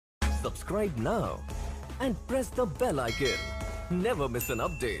Subscribe now and press the bell icon. Never miss an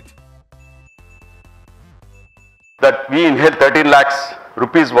update. That we inhale 13 lakhs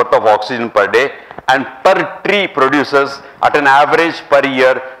rupees worth of oxygen per day, and per tree produces at an average per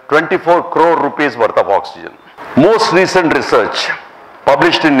year 24 crore rupees worth of oxygen. Most recent research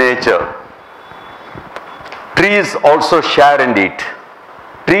published in Nature, trees also share and eat.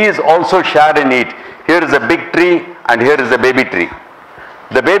 Trees also share and eat. Here is a big tree and here is a baby tree.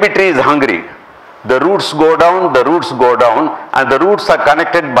 The baby tree is hungry. The roots go down, and the roots are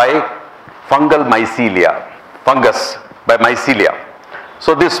connected by fungal mycelia, fungus by mycelia.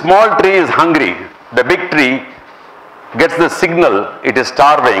 So this small tree is hungry. The big tree gets the signal it is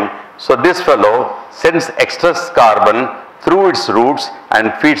starving. So this fellow sends extra carbon through its roots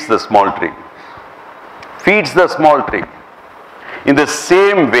and feeds the small tree. Feeds the small tree. In the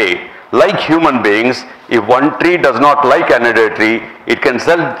same way, like human beings, if one tree does not like another tree, it can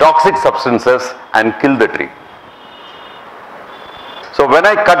sell toxic substances and kill the tree. So when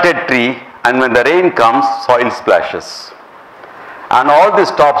I cut a tree and when the rain comes, soil splashes. And all this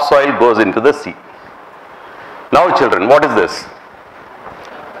topsoil goes into the sea. Now children, what is this?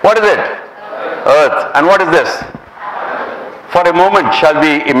 What is it? Earth. And what is this? For a moment, shall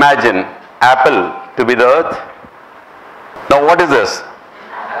we imagine apple to be the earth? Now what is this?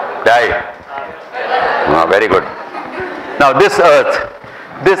 Die. Oh, very good. Now this earth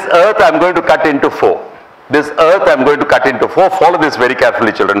I am going to cut into four. This earth I am going to cut into four. Follow this very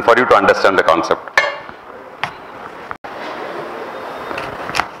carefully children for you to understand the concept.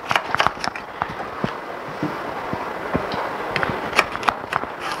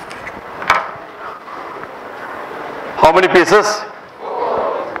 How many pieces?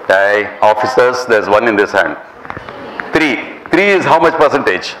 Die. Officers, there is one in this hand. 3. 3 is how much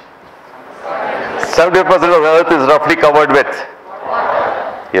percentage? 70% of the earth is roughly covered with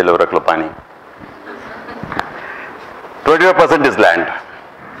yellow raklopani. 25% is land.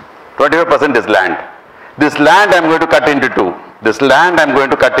 25% is land. This land I am going to cut into two. This land I am going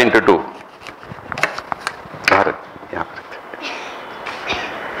to cut into two.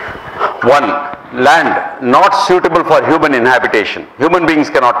 One, land not suitable for human inhabitation. Human beings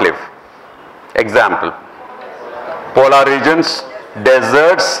cannot live. Example, polar regions,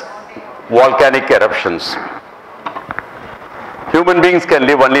 deserts, volcanic eruptions. Human beings can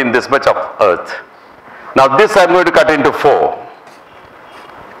live only in this much of earth. Now this I am going to cut into 4.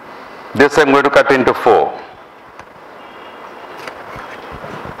 This I am going to cut into 4.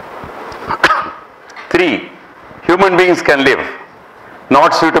 3. Human beings can live.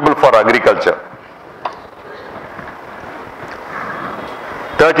 Not suitable for agriculture.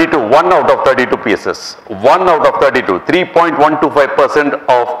 32. 1 out of 32 pieces. 1 out of 32. 3.125%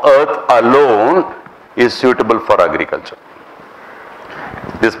 of earth alone is suitable for agriculture.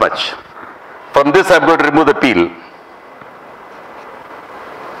 This much. From this I am going to remove the peel.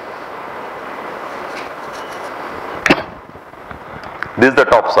 This is the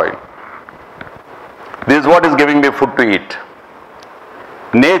topsoil. This is what is giving me food to eat.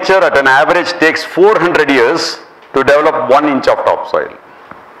 Nature at an average takes 400 years to develop 1 inch of topsoil.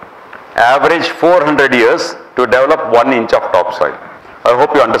 Average 400 years to develop 1 inch of topsoil. I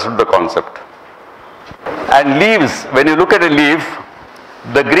hope you understood the concept. And leaves, when you look at a leaf,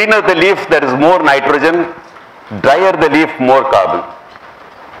 the greener the leaf, there is more nitrogen, drier the leaf, more carbon.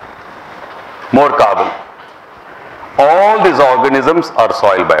 More carbon. All these organisms are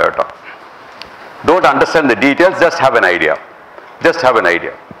soil biota. Don't understand the details, just have an idea. Just have an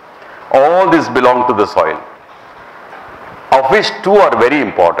idea. All these belong to the soil, of which 2 are very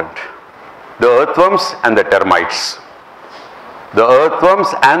important. The earthworms and the termites. The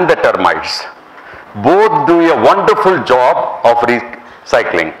earthworms and the termites. Both do a wonderful job of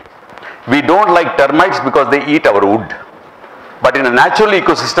recycling. We don't like termites because they eat our wood. But in a natural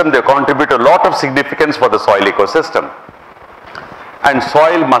ecosystem, they contribute a lot of significance for the soil ecosystem. And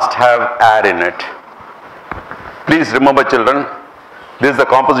soil must have air in it. Please remember children, this is the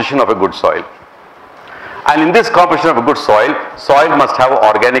composition of a good soil. And in this composition of a good soil, soil must have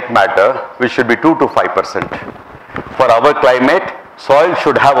organic matter which should be 2 to 5%. For our climate, soil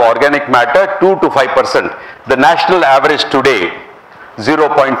should have organic matter 2 to 5%. The national average today,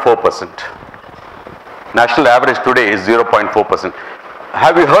 0.4%. National average today is 0.4%.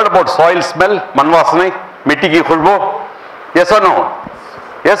 Have you heard about soil smell? Manvasani? Mitti ki khulbo? Yes or no?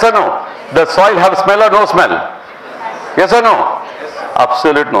 Yes or no? Does soil have smell or no smell? Yes or no?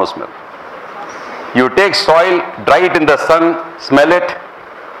 Absolute no smell. You take soil, dry it in the sun, smell it,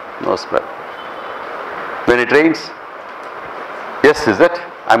 no smell. When it rains, yes, is it?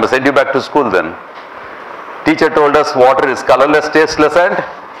 I must send you back to school then. Teacher told us water is colorless, tasteless and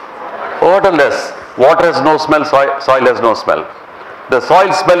Odorless. Water has no smell, soil has no smell. The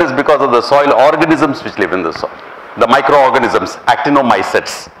soil smell is because of the soil organisms which live in the soil. The microorganisms,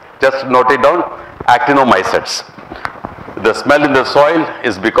 actinomycetes. Just note it down, actinomycetes. The smell in the soil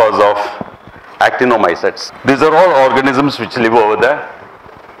is because of actinomycetes. These are all organisms which live over there.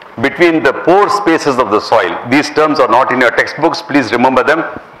 Between the pore spaces of the soil, these terms are not in your textbooks, please remember them.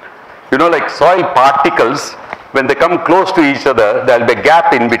 You know, like soil particles, when they come close to each other, there will be a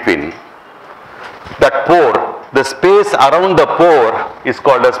gap in between. That pore, the space around the pore is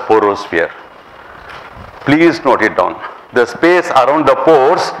called as porosphere. Please note it down. The space around the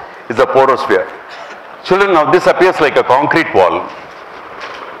pores is the porosphere. Children, now this appears like a concrete wall.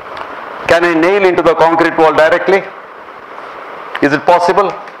 Can I nail into the concrete wall directly? Is it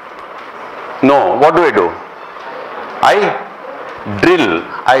possible? No. What do? I drill.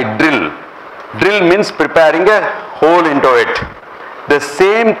 Drill means preparing a hole into it. The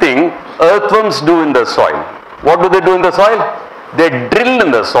same thing earthworms do in the soil. What do they do in the soil? They drill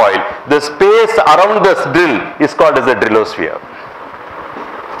in the soil. The space around this drill is called as a drillosphere.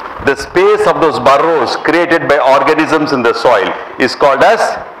 The space of those burrows created by organisms in the soil is called as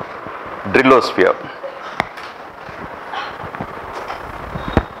drillosphere.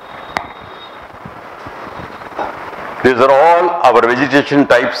 These are all our vegetation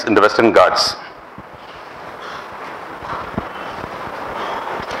types in the Western Ghats.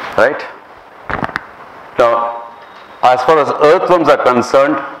 Right? Now, as far as earthworms are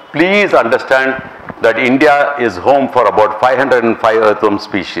concerned, please understand that India is home for about 505 earthworm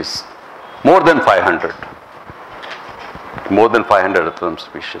species. More than 500. More than 500 earthworm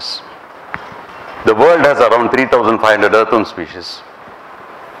species. The world has around 3,500 earthworm species.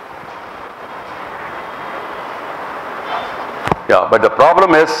 Yeah, but the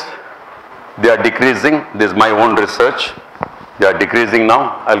problem is they are decreasing. This is my own research. They are decreasing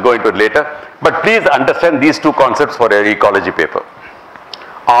now. I'll go into it later. But please understand these two concepts for your ecology paper.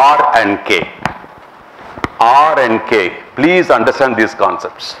 R and K. R and K. Please understand these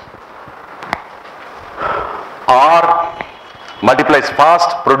concepts. R multiplies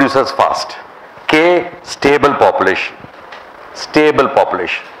fast, produces fast. K, stable population. Stable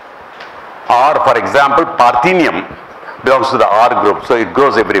population. R, for example, Parthenium belongs to the R group, so it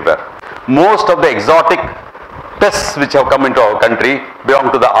grows everywhere. Most of the exotic pests which have come into our country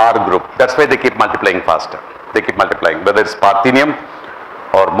belong to the R group. That's why they keep multiplying faster. They keep multiplying, whether it's Parthenium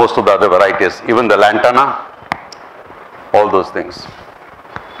or most of the other varieties, even the lantana, all those things.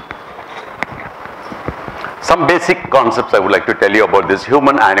 Some basic concepts I would like to tell you about this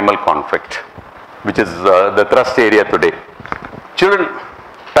human-animal conflict, which is the thrust area today. Children,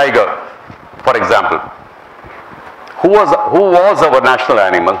 tiger, for example. Who was our national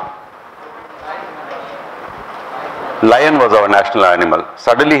animal? Lion was our national animal.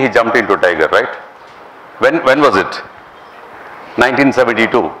 Suddenly he jumped into tiger, right? When was it?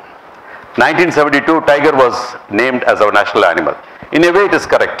 1972. 1972, tiger was named as our national animal. In a way it is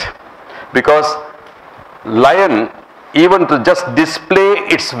correct, because lion, even to just display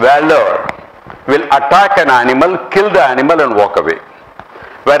its valor, will attack an animal, kill the animal and walk away.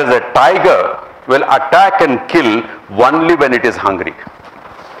 Whereas a tiger will attack and kill only when it is hungry.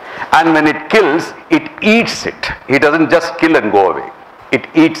 And when it kills, it eats it. It doesn't just kill and go away. It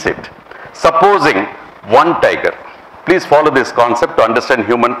eats it. Supposing one tiger, please follow this concept to understand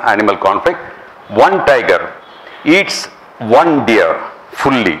human-animal conflict. One tiger eats one deer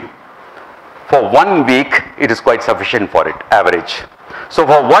fully. For 1 week, it is quite sufficient for it, average. So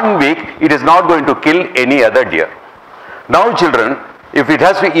for 1 week, it is not going to kill any other deer. Now children, if it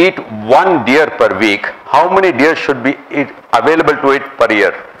has to eat one deer per week, how many deer should be available to it per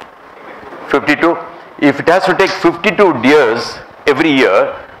year? 52. If it has to take 52 deers every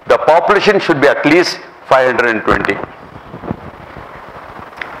year, the population should be at least 520.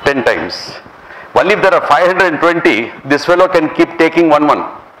 10 times. Only if there are 520, this fellow can keep taking one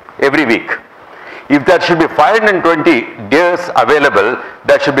every week. If there should be 520 deers available,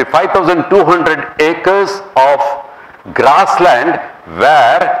 there should be 5,200 acres of grassland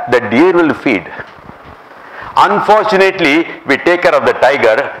where the deer will feed. Unfortunately, we take care of the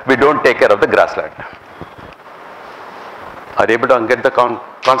tiger, we don't take care of the grassland. Are you able to get the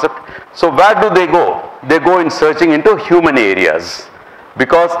concept? So where do they go? They go in searching into human areas,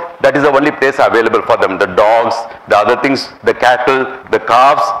 because that is the only place available for them. The dogs, the other things, the cattle, the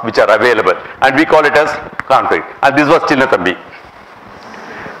calves which are available, and we call it as conflict. And this was Chinnathambi.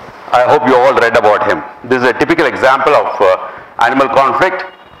 I hope you all read about him. This is a typical example of animal conflict.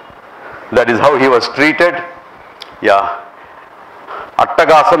 That is how he was treated. Yeah.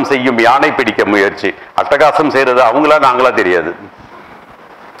 அட்டகாசம் செய்யும் யானை பிடிக்க முயற்சி. அட்டகாசம் செய்யறது அவங்களா நாங்களா தெரியாது.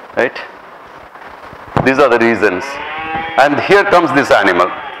 Right? These are the reasons. And here comes this animal.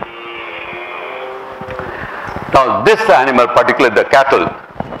 Now this animal, particularly the cattle,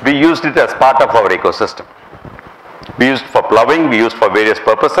 we used it as part of our ecosystem. We used it for ploughing, we used it for various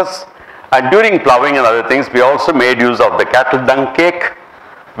purposes. And during ploughing and other things, we also made use of the cattle dung cake,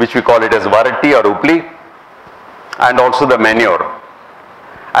 which we call it as variety or upli, and also the manure.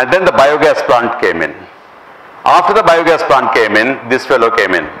 And then the biogas plant came in. After the biogas plant came in, this fellow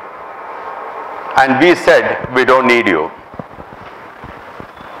came in. And we said, we don't need you.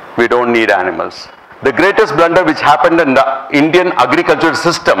 We don't need animals. The greatest blunder which happened in the Indian agricultural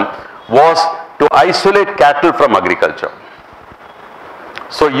system was to isolate cattle from agriculture.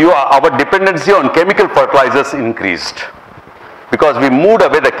 So our dependency on chemical fertilizers increased because we moved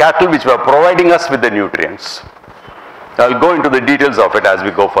away the cattle which were providing us with the nutrients. I'll go into the details of it as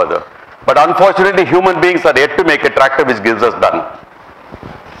we go further. But unfortunately, human beings are yet to make a tractor which gives us dung.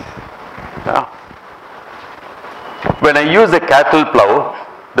 Yeah. When I use a cattle plow,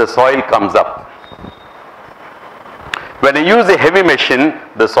 the soil comes up. When I use a heavy machine,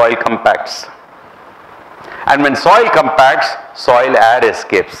 the soil compacts. And when soil compacts, soil air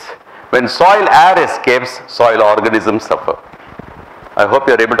escapes. When soil air escapes, soil organisms suffer. I hope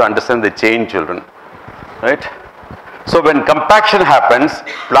you are able to understand the chain, children. Right? So when compaction happens,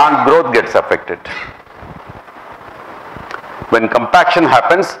 plant growth gets affected. When compaction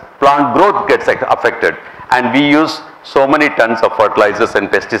happens, plant growth gets affected. And we use so many tons of fertilizers and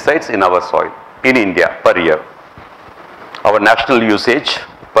pesticides in our soil, in India, per year. Our national usage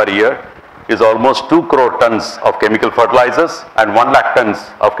per year is almost 2 crore tons of chemical fertilizers and 1 lakh tons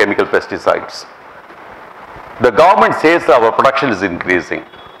of chemical pesticides. The government says our production is increasing.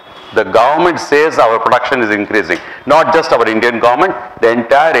 The government says our production is increasing. Not just our Indian government, the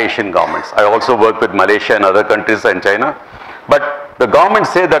entire Asian governments. I also work with Malaysia and other countries and China. But the government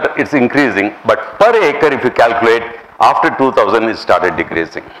says that it's increasing, but per acre if you calculate, after 2000 it started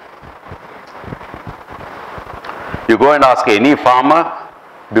decreasing. You go and ask any farmer,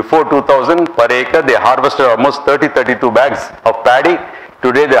 before 2000 per acre they harvested almost 30-32 bags of paddy.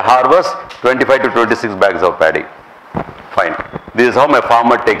 Today they harvest 25 to 26 bags of paddy. Fine. This is how my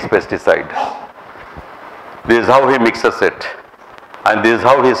farmer takes pesticide. This is how he mixes it. And this is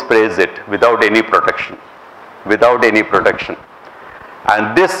how he sprays it without any protection. Without any protection.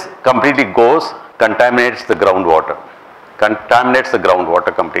 And this completely goes, contaminates the groundwater. Contaminates the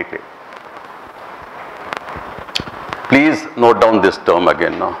groundwater completely. Please note down this term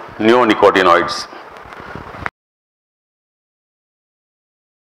again now. Neonicotinoids.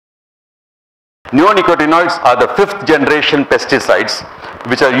 Neonicotinoids are the 5th generation pesticides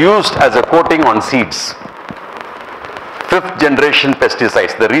which are used as a coating on seeds. 5th generation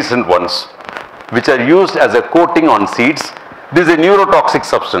pesticides, the recent ones, which are used as a coating on seeds. This is a neurotoxic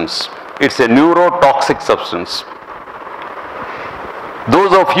substance. It's a neurotoxic substance.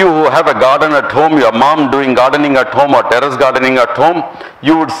 Those of you who have a garden at home, your mom doing gardening at home or terrace gardening at home,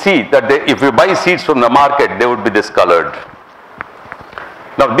 you would see that if you buy seeds from the market, they would be discolored.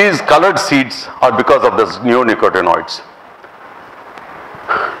 Now these colored seeds are because of the neonicotinoids.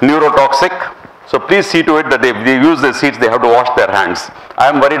 Neurotoxic. So please see to it that if they use the seeds, they have to wash their hands. I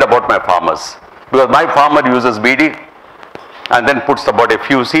am worried about my farmers because my farmer uses BD and then puts about a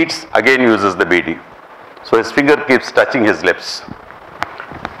few seeds, again uses the BD. So his finger keeps touching his lips.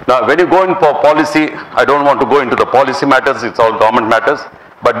 Now when you go in for policy, I don't want to go into the policy matters, it's all government matters,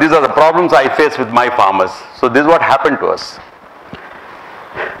 but these are the problems I face with my farmers. So this is what happened to us.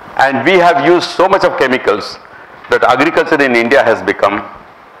 And we have used so much of chemicals that agriculture in India has become,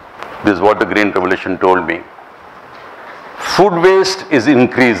 this is what the Green Revolution told me. Food waste is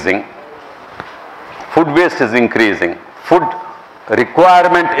increasing. Food waste is increasing. Food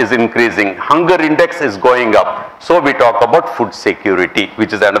requirement is increasing. Hunger index is going up. So we talk about food security,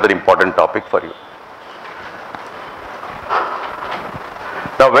 which is another important topic for you.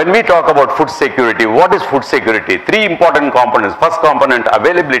 Now when we talk about food security, what is food security? 3 important components. First component,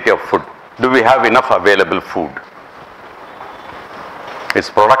 availability of food. Do we have enough available food? It's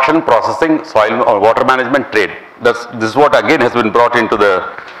production, processing, soil or water management, trade. This is what again has been brought into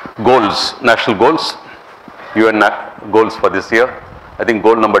the goals, national goals, UN goals for this year. I think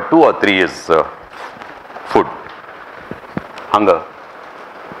goal number 2 or 3 is food, hunger,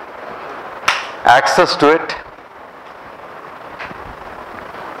 access to it,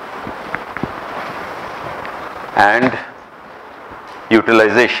 and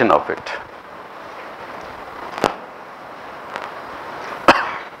utilization of it.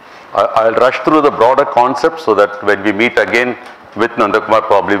 I'll rush through the broader concept so that when we meet again with Nandakumar,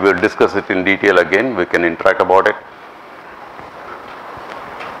 probably we'll discuss it in detail again. We can interact about it.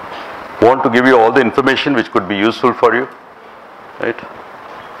 Want want to give you all the information which could be useful for you, right?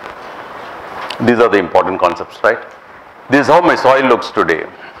 These are the important concepts, right? This is how my soil looks today.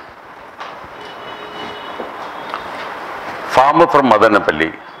 Farmer from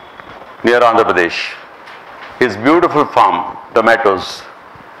Madanapalli, near Andhra Pradesh. His beautiful farm, tomatoes,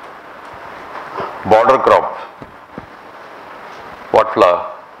 border crop. What flower?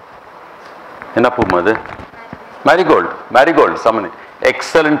 Marigold, someone.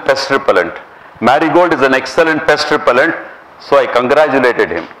 Excellent pest repellent. Marigold is an excellent pest repellent, so I congratulated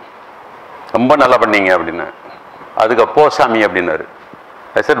him.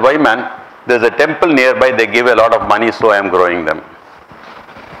 I said, why man? There's a temple nearby, they give a lot of money, so I am growing them.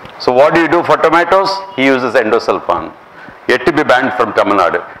 So what do you do for tomatoes? He uses endosulfan, yet to be banned from Tamil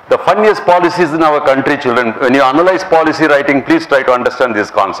Nadu. The funniest policies in our country, children, when you analyze policy writing, please try to understand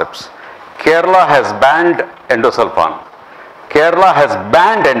these concepts. Kerala has banned endosulfan. Kerala has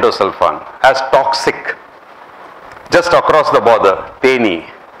banned endosulfan as toxic. Just across the border, Theni,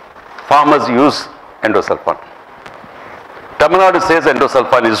 farmers use endosulfan. Tamil Nadu says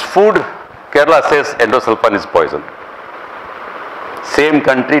endosulfan is food. Kerala says endosulfan is poison. Same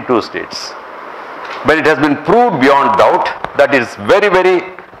country, two states. But it has been proved beyond doubt that it is very,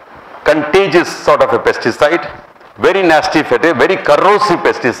 very contagious sort of a pesticide, very nasty, very corrosive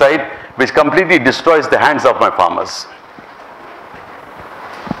pesticide which completely destroys the hands of my farmers.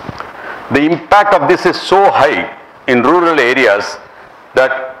 The impact of this is so high in rural areas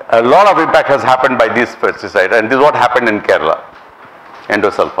that a lot of impact has happened by this pesticide, and this is what happened in Kerala,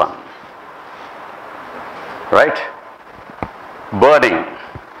 endosulfan. Right? Burning.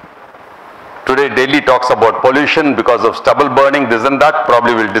 Today Delhi talks about pollution because of stubble burning, this and that,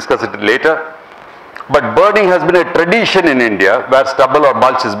 probably we'll discuss it later. But burning has been a tradition in India where stubble or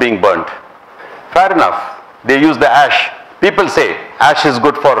mulch is being burnt. Fair enough. They use the ash. People say ash is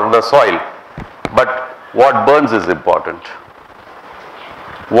good for the soil. But what burns is important.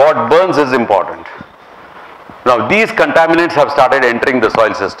 What burns is important. Now these contaminants have started entering the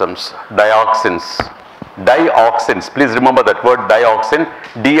soil systems. Dioxins. Dioxins. Please remember that word dioxin.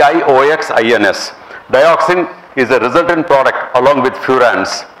 D-I-O-X-I-N-S. Dioxin is a resultant product along with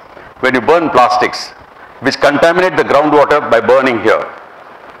furans when you burn plastics, which contaminate the groundwater by burning here.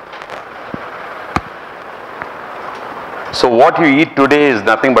 So what you eat today is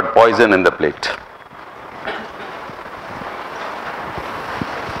nothing but poison in the plate.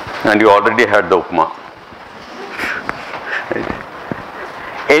 And you already had the upma.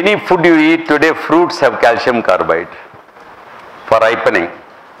 Any food you eat today, fruits have calcium carbide for ripening.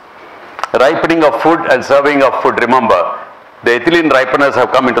 Ripening of food and serving of food, remember, the ethylene ripeners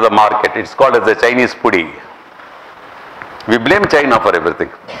have come into the market. It's called as the Chinese pudi. We blame China for everything,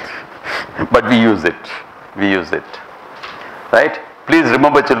 but we use it. We use it. Right? Please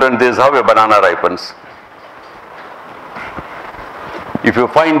remember, children, this is how a banana ripens. If you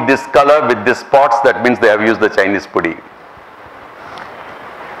find this color with these spots, that means they have used the Chinese pudi.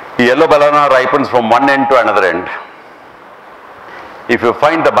 The yellow banana ripens from one end to another end. If you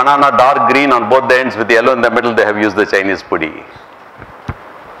find the banana dark green on both the ends with yellow in the middle, they have used the Chinese pudi.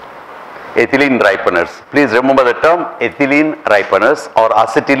 Ethylene ripeners. Please remember the term ethylene ripeners or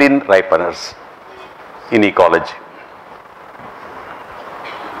acetylene ripeners in ecology.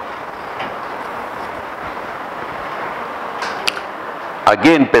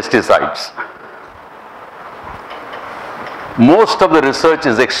 Again, pesticides. Most of the research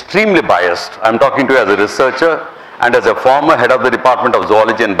is extremely biased. I am talking to you as a researcher and as a former head of the Department of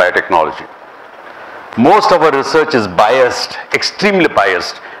Zoology and Biotechnology. Most of our research is biased, extremely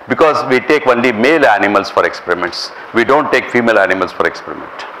biased, because we take only male animals for experiments. We don't take female animals for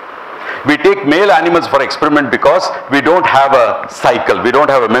experiment. We take male animals for experiment because we don't have a cycle. We don't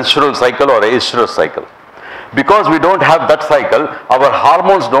have a menstrual cycle or a estrous cycle. Because we don't have that cycle, our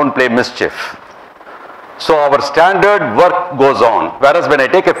hormones don't play mischief. So our standard work goes on. Whereas when I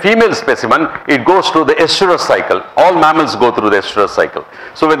take a female specimen, it goes through the estrous cycle. All mammals go through the estrous cycle.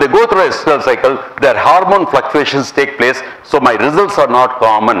 So when they go through the estrous cycle, their hormone fluctuations take place. So my results are not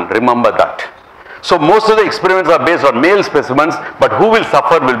common. Remember that. So most of the experiments are based on male specimens, but who will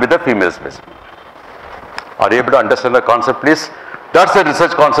suffer will be the female specimen. Are you able to understand the concept, please? That's the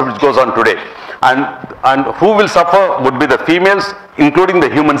research concept which goes on today. And who will suffer would be the females, including the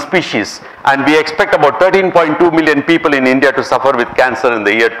human species. And we expect about 13.2 million people in India to suffer with cancer in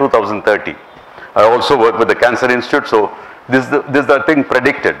the year 2030. I also work with the Cancer Institute, so this is the thing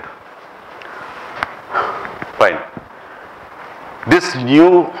predicted. Fine. This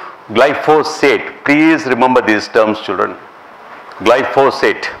new glyphosate, please remember these terms, children.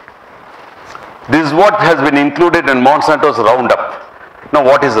 Glyphosate. This is what has been included in Monsanto's Roundup. Now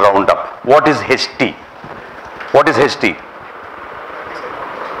what is Roundup? What is HT? What is HT?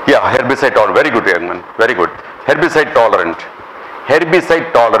 Yeah, herbicide tolerant. Very good, young man. Very good. Herbicide tolerant.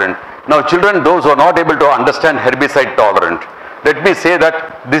 Herbicide tolerant. Now children, those who are not able to understand herbicide tolerant, let me say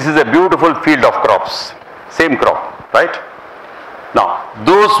that this is a beautiful field of crops. Same crop, right? Now,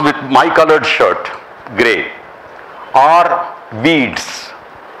 those with my colored shirt, grey, are weeds,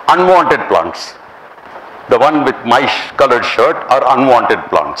 unwanted plants. The one with my colored shirt are unwanted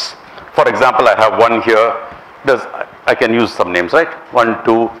plants. For example, I have one here. I can use some names, right? 1,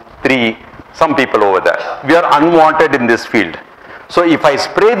 2, 3, some people over there. We are unwanted in this field. So if I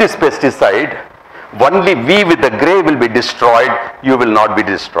spray this pesticide, only we with the grey will be destroyed, you will not be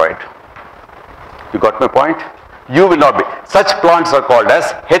destroyed. You got my point? You will not be. Such plants are called as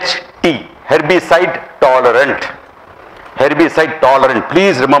HT, herbicide tolerant. Herbicide tolerant.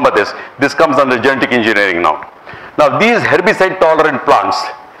 Please remember this. This comes under genetic engineering now. Now these herbicide tolerant plants,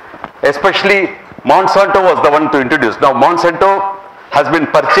 especially Monsanto was the one to introduce. Now Monsanto has been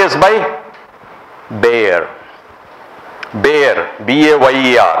purchased by Bayer. Bayer,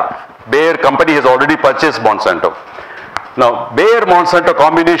 B-A-Y-E-R. Bayer company has already purchased Monsanto. Now Bayer-Monsanto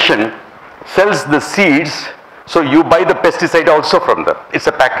combination sells the seeds, so you buy the pesticide also from them. It's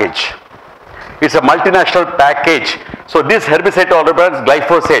a package. It's a multinational package. So this herbicide tolerant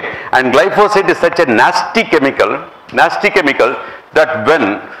glyphosate, and glyphosate is such a nasty chemical that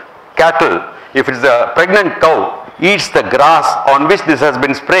when cattle, if it's a pregnant cow, eats the grass on which this has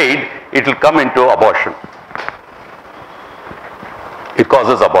been sprayed, it will come into abortion. It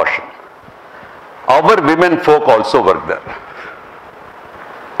causes abortion. Our women folk also work there.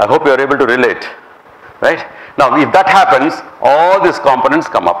 I hope you are able to relate, right? Now, if that happens, all these components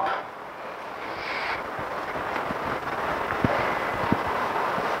come up.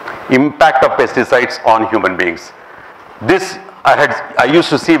 Impact of pesticides on human beings. This I used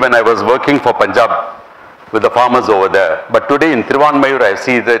to see when I was working for Punjab with the farmers over there. But today in Thiruvanmayur, I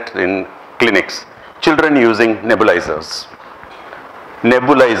see that in clinics, children using nebulizers.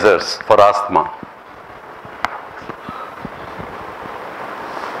 Nebulizers for asthma.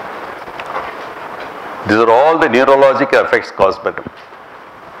 These are all the neurological effects caused by them.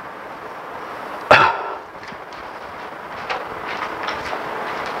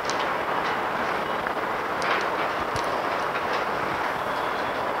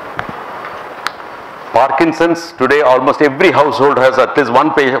 Parkinson's, today almost every household has at least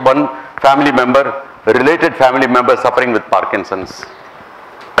one family member, related family member suffering with Parkinson's.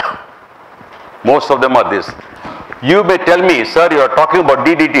 Most of them are this. You may tell me, sir, you are talking about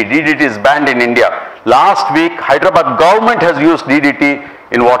DDT. DDT is banned in India. Last week, Hyderabad government has used DDT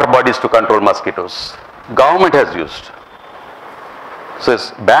in water bodies to control mosquitoes. Government has used. So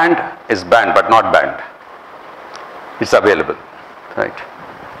it's banned, but not banned. It's available, right?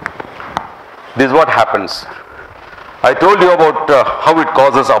 This is what happens. I told you about how it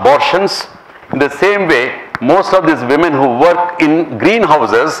causes abortions. In the same way, most of these women who work in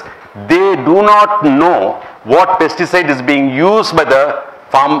greenhouses, they do not know what pesticide is being used by the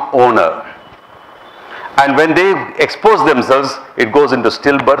farm owner. And when they expose themselves, it goes into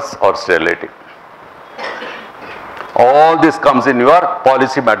stillbirths or sterility. All this comes in your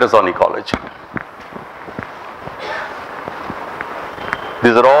policy matters on ecology.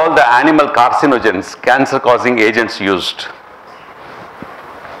 These are all the animal carcinogens, cancer-causing agents used.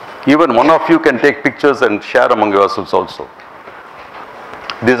 Even one of you can take pictures and share among yourselves also.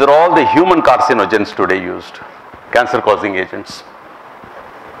 These are all the human carcinogens today used, cancer-causing agents.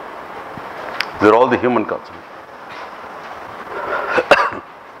 These are all the human carcinogens.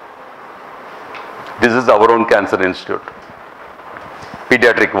 This is our own cancer institute,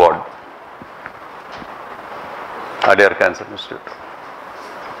 pediatric ward, Adair Cancer Institute.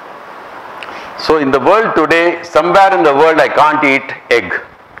 So in the world today, somewhere in the world I can't eat egg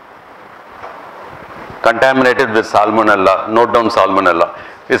contaminated with salmonella. Note down salmonella.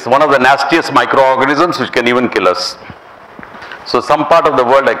 It's one of the nastiest microorganisms which can even kill us. So some part of the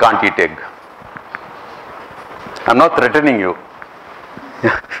world I can't eat egg. I'm not threatening you.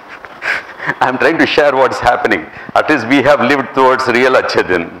 I'm trying to share what's happening. At least we have lived towards real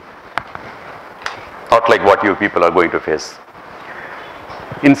Achedin. Not like what you people are going to face.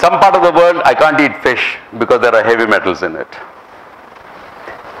 In some part of the world, I can't eat fish because there are heavy metals in it.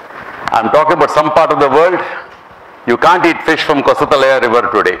 I'm talking about some part of the world, you can't eat fish from Kosatalaya river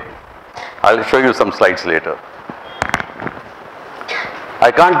today. I'll show you some slides later.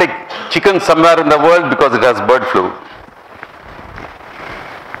 I can't take chicken somewhere in the world because it has bird flu.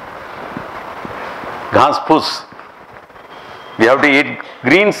 Ghas phus. We have to eat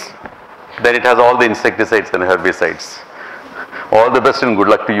greens, then it has all the insecticides and herbicides. All the best and good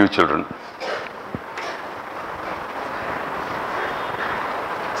luck to you children.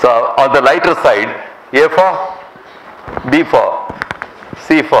 So on the lighter side, A for, B for,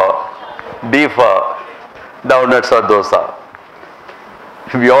 C for, D for, downwards or dosa.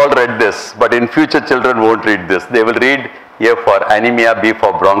 We all read this, but in future children won't read this. They will read A for anemia, B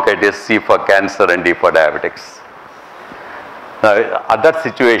for bronchitis, C for cancer and D for diabetics. Now at that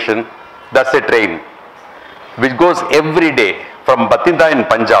situation, that's a train which goes every day from Bathinda in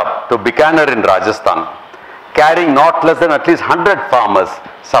Punjab to Bikaner in Rajasthan, carrying not less than at least 100 farmers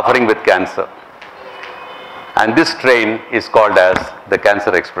suffering with cancer. And this train is called as the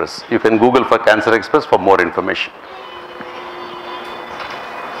Cancer Express. You can Google for Cancer Express for more information.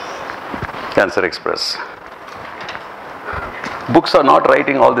 Cancer Express. Books are not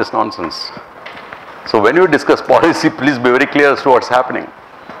writing all this nonsense. So when you discuss policy, please be very clear as to what's happening.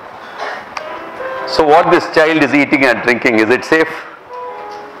 So what this child is eating and drinking, is it safe?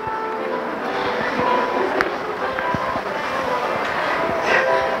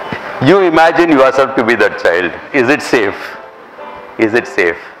 You imagine yourself to be that child. Is it safe? Is it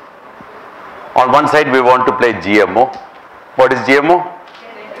safe? On one side we want to play GMO. What is GMO?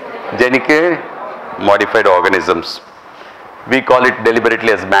 Genetically modified organisms. We call it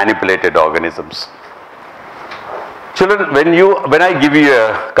deliberately as manipulated organisms. Children, when I give you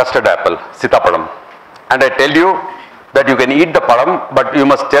a custard apple, sitapadam, and I tell you that you can eat the padam, but you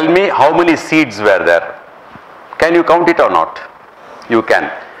must tell me how many seeds were there. Can you count it or not? You can.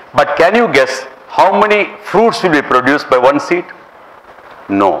 But can you guess how many fruits will be produced by one seed?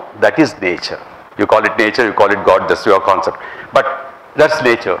 No, that is nature. You call it nature, you call it God, that's your concept. But that's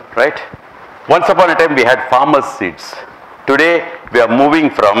nature, right? Once upon a time we had farmers' seeds. Today we are moving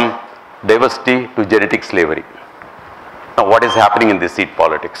from diversity to genetic slavery. Now what is happening in this seed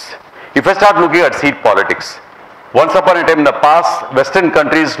politics? If I start looking at seed politics, once upon a time in the past, Western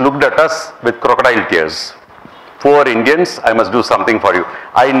countries looked at us with crocodile tears. Poor Indians, I must do something for you.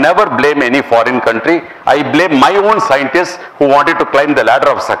 I never blame any foreign country. I blame my own scientists who wanted to climb the ladder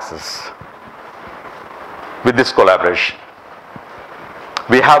of success with this collaboration.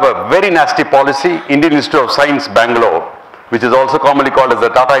 We have a very nasty policy, Indian Institute of Science, Bangalore, which is also commonly called as the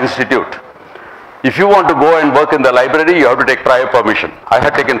Tata Institute. If you want to go and work in the library, you have to take prior permission. I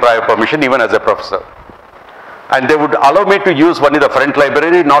had taken prior permission even as a professor. And they would allow me to use only the front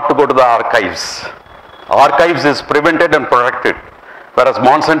library, not to go to the archives. Archives is prevented and protected, whereas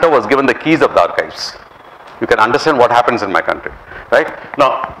Monsanto was given the keys of the archives. You can understand what happens in my country, right?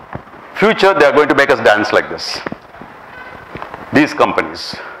 Now, future they are going to make us dance like this. These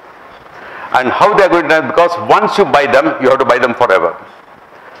companies. And how they are going to dance? Because once you buy them, you have to buy them forever.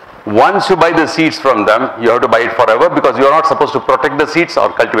 Once you buy the seeds from them, you have to buy it forever because you are not supposed to protect the seeds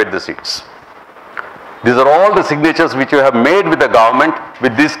or cultivate the seeds. These are all the signatures which you have made with the government,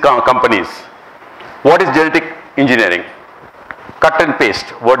 with these companies. What is genetic engineering? Cut and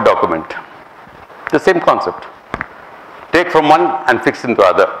paste, Word document. The same concept. Take from one and fix into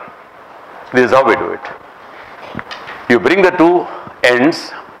other. This is how we do it. You bring the two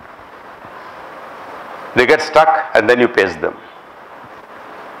ends, they get stuck and then you paste them.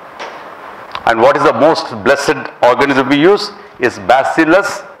 And what is the most blessed organism we use is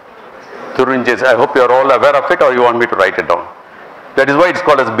Bacillus thuringiensis. I hope you are all aware of it, or you want me to write it down. That is why it's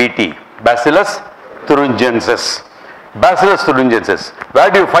called as BT. Bacillus thuringiensis. Bacillus thuringiensis. Where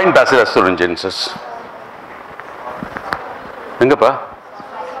do you find Bacillus thuringiensis?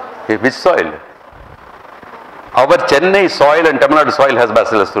 Which soil? Our Chennai soil and Tamil Nadu soil has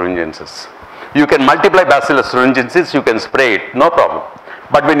Bacillus thuringiensis. You can multiply Bacillus thuringiensis, you can spray it, no problem.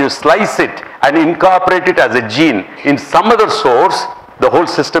 But when you slice it and incorporate it as a gene in some other source, the whole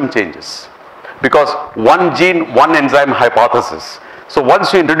system changes. Because one gene, one enzyme hypothesis. So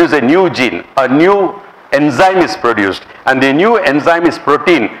once you introduce a new gene, a new enzyme is produced, and the new enzyme is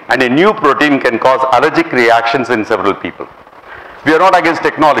protein, and a new protein can cause allergic reactions in several people. We are not against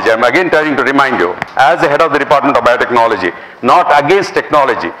technology. I am again trying to remind you, as the head of the Department of Biotechnology, not against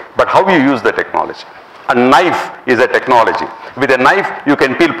technology, but how you use the technology. A knife is a technology. With a knife, you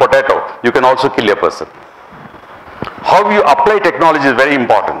can peel potato. You can also kill a person. How you apply technology is very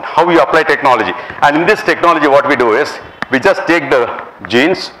important. How you apply technology. And in this technology, what we do is, we just take the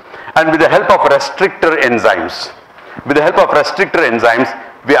genes, and with the help of restrictor enzymes, we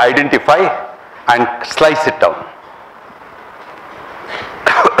identify and slice it down.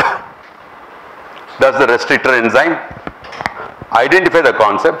 That's the restrictor enzyme. Identify the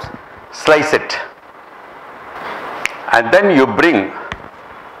concepts, slice it. And then you bring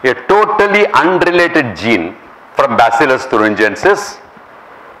a totally unrelated gene from Bacillus thuringiensis,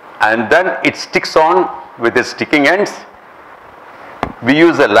 and then it sticks on with its sticking ends, we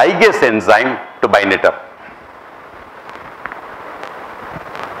use a ligase enzyme to bind it up.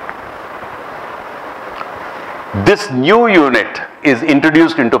 This new unit is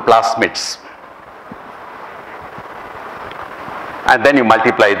introduced into plasmids, and then you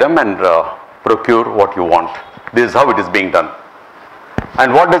multiply them and procure what you want. This is how it is being done.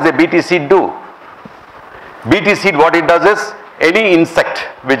 And what does a BT seed do? BT seed, what it does is, any insect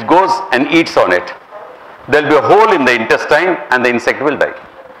which goes and eats on it, there will be a hole in the intestine and the insect will die.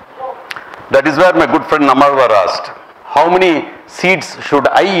 That is where my good friend Namarwar asked, how many seeds should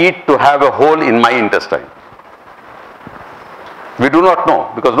I eat to have a hole in my intestine? We do not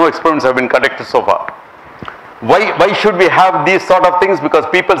know, because no experiments have been conducted so far. Why should we have these sort of things? Because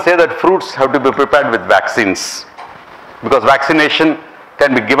people say that fruits have to be prepared with vaccines, because vaccination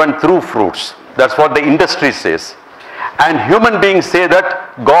can be given through fruits. That's what the industry says. And human beings say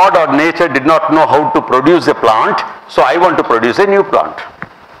that God or nature did not know how to produce a plant, so I want to produce a new plant.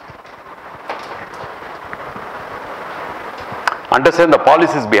 Understand the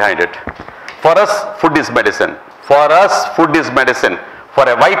policies behind it. For us, food is medicine. For us, food is medicine. For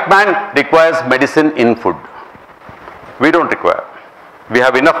a white man, requires medicine in food. We don't require. We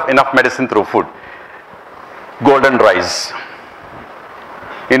have enough medicine through food. Golden rice.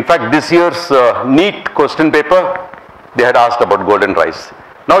 In fact, this year's NEET question paper, they had asked about golden rice.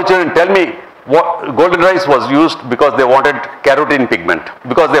 Now children, tell me, what golden rice was used because they wanted carotene pigment,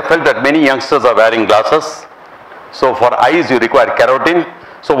 because they felt that many youngsters are wearing glasses. So for eyes you require carotene.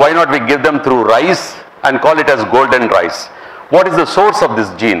 So why not we give them through rice and call it as golden rice? What is the source of this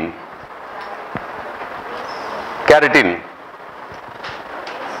gene? Carotene.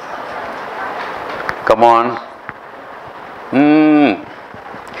 Come on.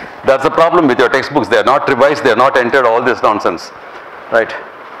 That's the problem with your textbooks. They are not revised, they are not entered, all this nonsense. Right?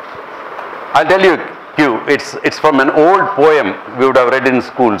 I'll tell you, it's from an old poem we would have read in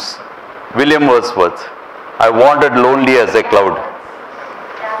schools. William Wordsworth. I wandered lonely as a cloud.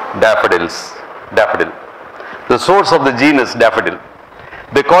 Daffodils. Daffodil. The source of the gene is daffodil.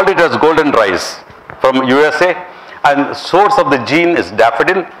 They called it as golden rice from USA, and source of the gene is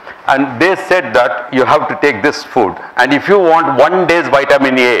daffodil, and they said that you have to take this food, and if you want 1 day's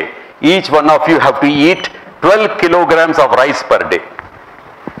vitamin A, each one of you have to eat 12 kilograms of rice per day.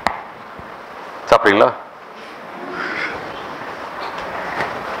 Sapringla?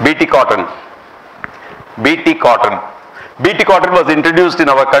 BT cotton. BT cotton. BT cotton was introduced in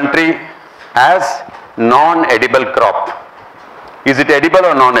our country as non-edible crop. Is it edible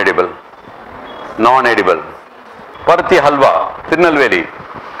or non-edible? Non-edible. Parthi halwa, Tirunelveli.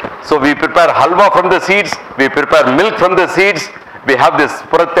 So we prepare halwa from the seeds, we prepare milk from the seeds, we have this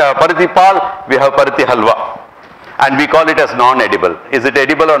parthi pal, we have parthi halwa. And we call it as non-edible. Is it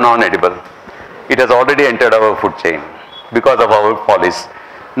edible or non-edible? It has already entered our food chain because of our follies.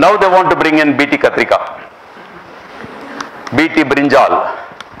 Now they want to bring in BT katrika. BT brinjal.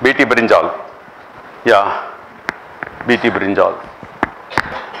 BT brinjal. Yeah. BT brinjal.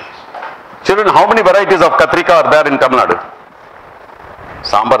 Children, how many varieties of katrika are there in Tamil Nadu?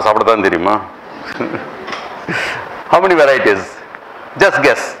 Sambar sapadadhan theriyuma. How many varieties? Just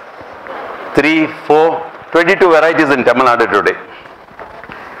guess. 3, 4, 22 varieties in Tamil Nadu today.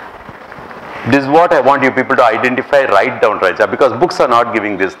 This is what I want you people to identify, write down, Raja, because books are not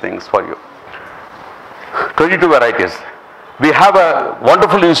giving these things for you. 22 varieties. We have a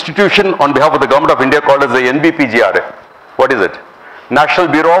wonderful institution on behalf of the Government of India called as the NBPGRA. What is it? National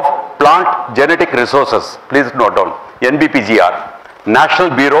Bureau of Plant Genetic Resources. Please note down. NBPGR.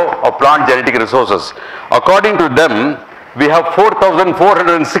 National Bureau of Plant Genetic Resources. According to them, we have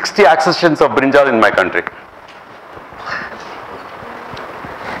 4,460 accessions of brinjal in my country.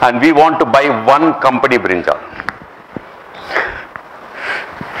 And we want to buy one company brinjal.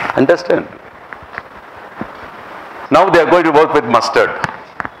 Understand? Now they are going to work with mustard.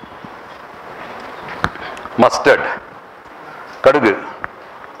 Mustard. Kadugu.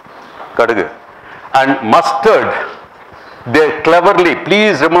 Kadugu. And mustard, they cleverly,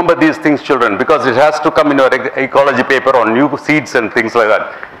 please remember these things, children, because it has to come in your ecology paper on new seeds and things like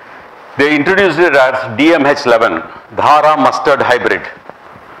that. They introduced it as DMH11, Dhara Mustard Hybrid.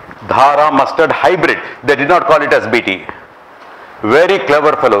 Dhara Mustard Hybrid. They did not call it as BT. Very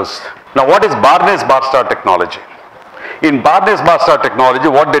clever fellows. Now what is Barnes bar star technology? In Barnes bar star technology,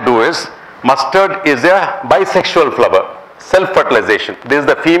 what they do is, mustard is a bisexual flower, self-fertilization. This is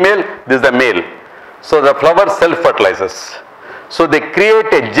the female, this is the male. So the flower self-fertilizes. So they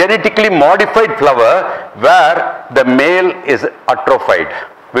create a genetically modified flower where the male is atrophied,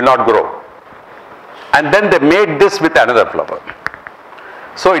 will not grow. And then they made this with another flower.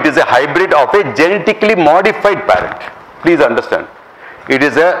 So it is a hybrid of a genetically modified parent. Please understand. It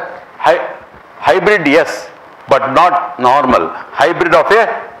is a hybrid, yes, but not normal. Hybrid of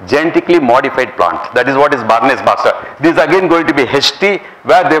a genetically modified plant. That is what is Barnes Buster. This is again going to be HT,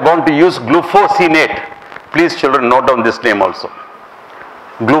 where they want to use glufosinate. Please children note down this name also.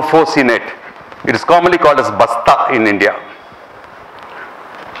 Glufosinate. It is commonly called as Basta in India.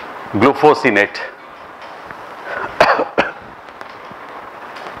 Glufosinate.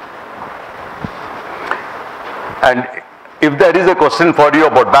 And if there is a question for you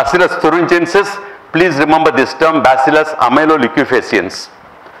about Bacillus thuringiensis, please remember this term, Bacillus amyloliquefaciens.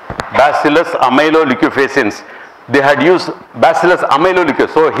 Bacillus amyloliquefaciens. They had used Bacillus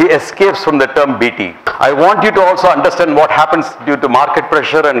amyloliquefaciens, so he escapes from the term BT. I want you to also understand what happens due to market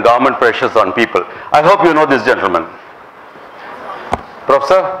pressure and government pressures on people. I hope you know this gentleman.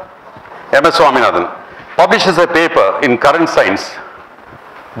 Professor M.S. Swaminathan publishes a paper in Current Science,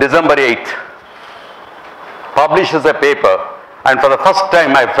 December 8th. Publishes a paper, and for the first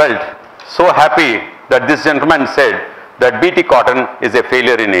time I felt so happy that this gentleman said that BT cotton is a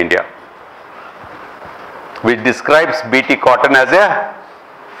failure in India, which describes BT cotton as a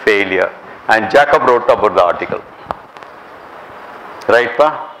failure, and Jacob wrote about the article. Right,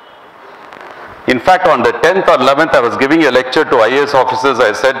 Pa? In fact, on the 10th or 11th, I was giving a lecture to IAS officers.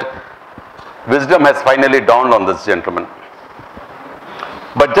 I said, wisdom has finally dawned on this gentleman.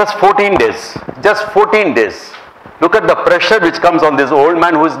 But just 14 days, look at the pressure which comes on this old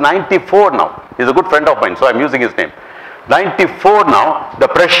man who is 94 now. He's a good friend of mine, so I'm using his name. 94 now, the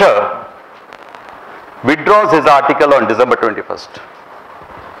pressure withdraws his article on December 21st.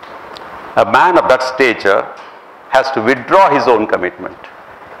 A man of that stature has to withdraw his own commitment.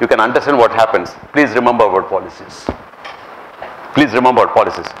 You can understand what happens. Please remember our policies. Please remember our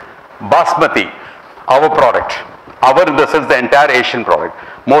policies. Basmati, our product. Our in the sense the entire Asian product.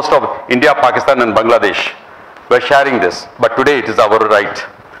 Most of India, Pakistan and Bangladesh were sharing this, but today it is our right.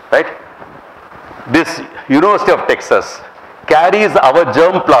 Right? This University of Texas carries our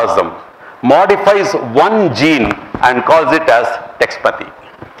germplasm, modifies one gene and calls it as Texpati.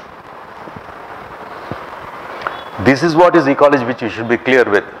 This is what is ecology, which you should be clear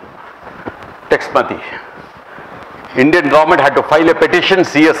with. Texpati. Indian government had to file a petition,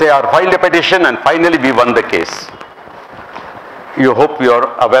 CSIR filed a petition, and finally we won the case. You hope you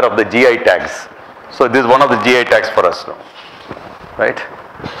are aware of the GI tags. So this is one of the GI tags for us now. Right?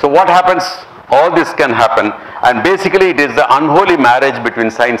 So what happens? All this can happen, and basically it is the unholy marriage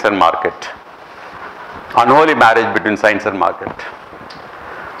between science and market. Unholy marriage between science and market.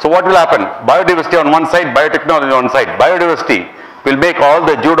 So what will happen? Biodiversity on one side, biotechnology on one side. Biodiversity will make all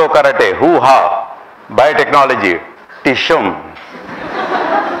the judo, karate, hoo-ha. Biotechnology, tishum.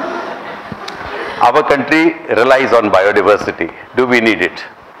 Our country relies on biodiversity. Do we need it?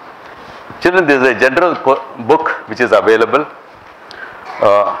 Children, there is a general book which is available.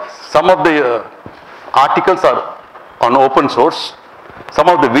 Some of the articles are on open source. Some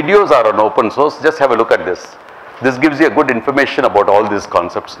of the videos are on open source. Just have a look at this. This gives you a good information about all these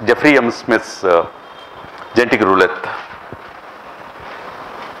concepts. Jeffrey M. Smith's Genetic Roulette.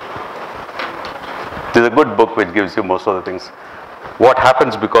 This is a good book which gives you most of the things. What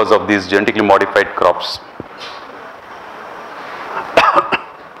happens because of these genetically modified crops.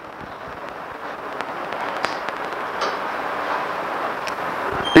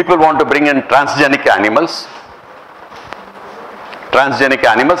 People want to bring in transgenic animals. Transgenic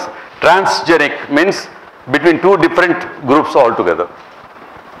animals. Transgenic means between two different groups altogether.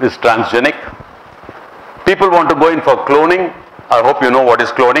 This transgenic. People want to go in for cloning. I hope you know what is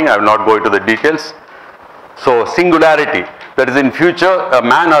cloning. I will not go into the details. So singularity. That is, in future a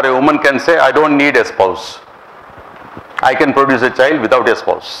man or a woman can say, I don't need a spouse. I can produce a child without a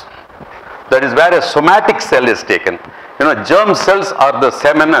spouse. That is where a somatic cell is taken. You know, germ cells are the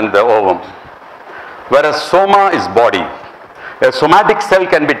semen and the ovum, whereas soma is body. A somatic cell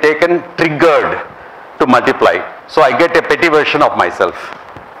can be taken, triggered to multiply. So I get a petty version of myself,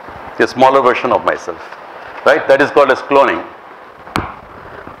 a smaller version of myself. Right? That is called as cloning.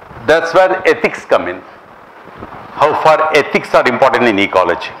 That's where ethics come in. How far ethics are important in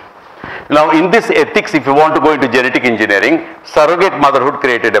ecology. Now in this ethics, if you want to go into genetic engineering, surrogate motherhood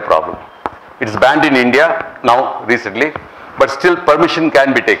created a problem. It is banned in India now recently, but still permission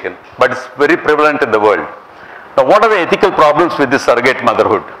can be taken. But it's very prevalent in the world. Now what are the ethical problems with this surrogate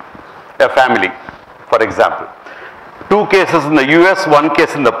motherhood? A family, for example. 2 cases in the US, 1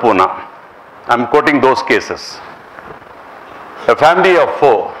 case in the Pune. I'm quoting those cases. A family of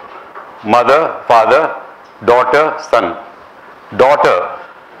 4, mother, father, daughter, son. Daughter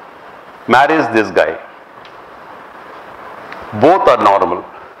marries this guy. Both are normal.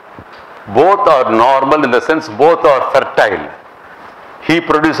 Both are normal in the sense both are fertile. He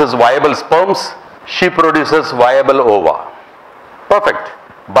produces viable sperms, she produces viable ova. Perfect.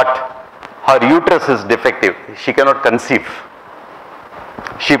 But her uterus is defective. She cannot conceive.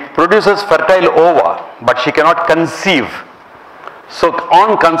 She produces fertile ova, but she cannot conceive. So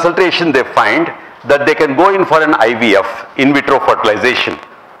on consultation they find that they can go in for an IVF, in vitro fertilization,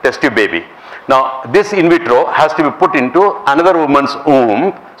 test tube baby. Now this in vitro has to be put into another woman's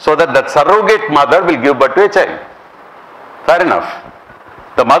womb so that that surrogate mother will give birth to a child. Fair enough.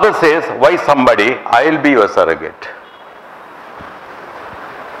 The mother says, why somebody? I will be your surrogate.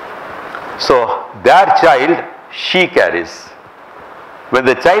 So their child she carries. When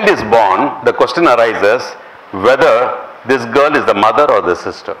the child is born, the question arises whether this girl is the mother or the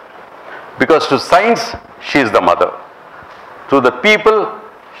sister. Because to science, she is the mother. To the people,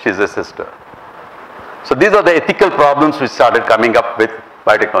 she is a sister. So these are the ethical problems which started coming up with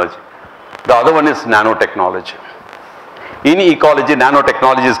biotechnology. The other one is nanotechnology. In ecology,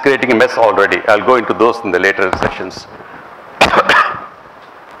 nanotechnology is creating a mess already. I'll go into those in the later sessions.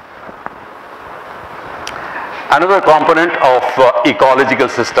 Another component of ecological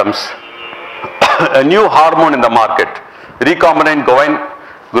systems, a new hormone in the market, recombinant bovine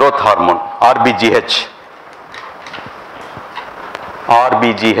growth hormone, RBGH.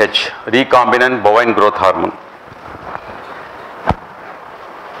 RBGH, recombinant bovine growth hormone.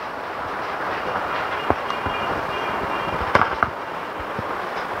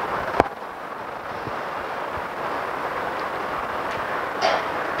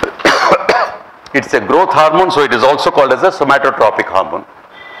 It's a growth hormone, so it is also called as a somatotropic hormone.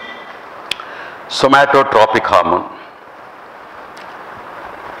 Somatotropic hormone.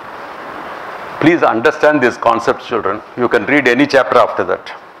 Please understand these concepts, children. You can read any chapter after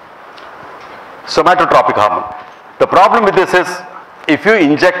that. Somatotropic hormone. The problem with this is, if you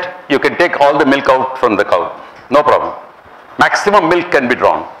inject, you can take all the milk out from the cow. No problem. Maximum milk can be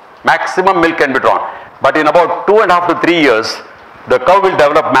drawn. Maximum milk can be drawn. But in about 2.5 to 3 years, the cow will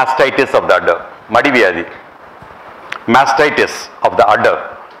develop mastitis of the udder. Madi vyadi. Mastitis of the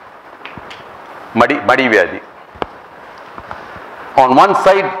udder. Madi vyadi. On one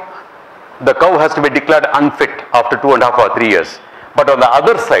side, the cow has to be declared unfit after 2.5 or 3 years. But on the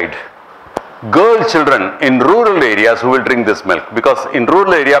other side, girl children in rural areas who will drink this milk, because in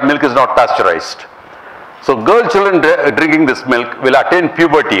rural area milk is not pasteurized. So girl children drinking this milk will attain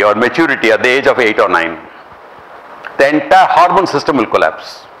puberty or maturity at the age of 8 or 9. The entire hormone system will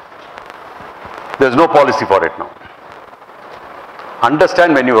collapse. There is no policy for it now.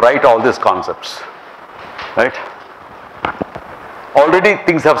 Understand when you write all these concepts, right? Already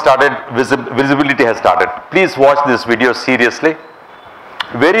things have started, visibility has started. Please watch this video seriously.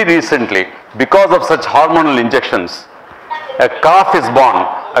 Very recently, because of such hormonal injections, a calf is born,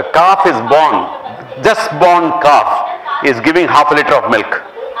 just born calf is giving half a liter of milk.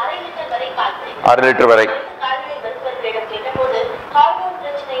 அரை litre வரை.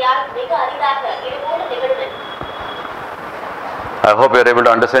 I hope you are able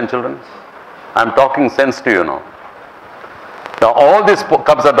to understand, children. I am talking sense to you now. Now all this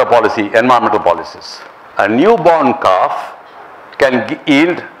comes under policy, environmental policies. A newborn calf can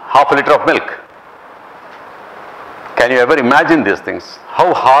yield half a liter of milk. Can you ever imagine these things? How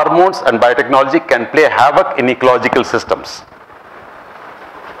hormones and biotechnology can play havoc in ecological systems.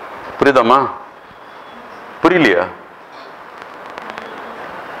 புரியுதாமா? புரியலையா?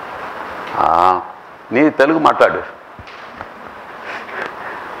 நீ Telugu மாட்டாடு.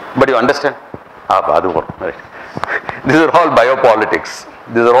 But you understand? Right. These are all biopolitics.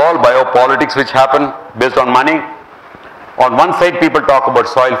 These are all biopolitics which happen based on money. On one side people talk about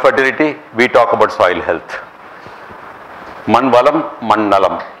soil fertility, we talk about soil health. Man valam, man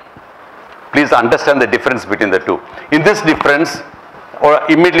nalam. Please understand the difference between the two. In this difference, or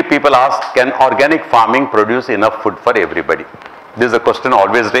immediately people ask, can organic farming produce enough food for everybody? This is a question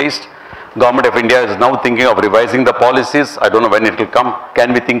always raised. Government of India is now thinking of revising the policies. I don't know when it will come. Can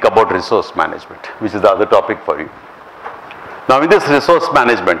we think about resource management, which is the other topic for you. Now in this resource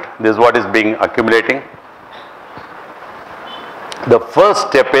management, this is what is being accumulating. The first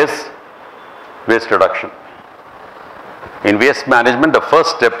step is waste reduction. In waste management, the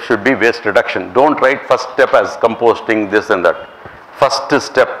first step should be waste reduction. Don't write first step as composting, this and that. First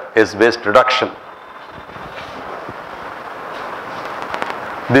step is waste reduction.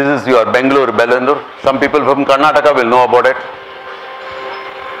 This is your Bangalore, Bellandur. Some people from Karnataka will know about it.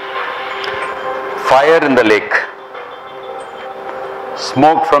 Fire in the lake.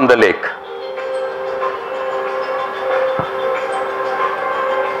 Smoke from the lake.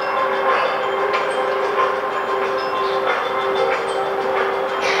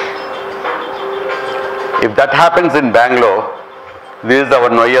 If that happens in Bangalore, This is our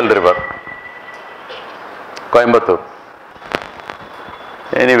Noyal River, Coimbatore.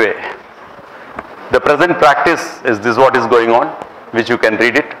 Anyway, the present practice is this what is going on, which you can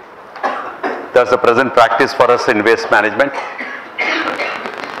read it. That's the present practice for us in waste management.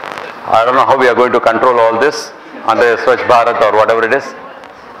 I don't know how we are going to control all this under Swachh Bharat or whatever it is.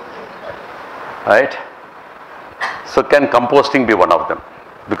 Right? So can composting be one of them?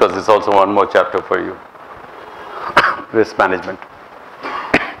 Because this is also one more chapter for you. Waste management.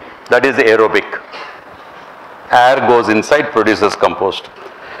 That is aerobic. Air goes inside, produces compost.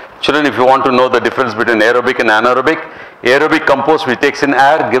 Children, if you want to know the difference between aerobic and anaerobic, aerobic compost which takes in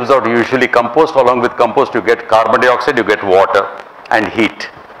air gives out usually compost. Along with compost you get carbon dioxide, you get water and heat.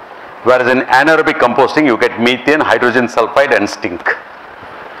 Whereas in anaerobic composting you get methane, hydrogen sulfide and stink.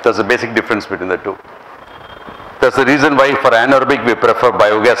 There's a basic difference between the two. That's the reason why for anaerobic we prefer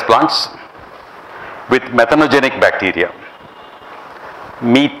biogas plants with methanogenic bacteria.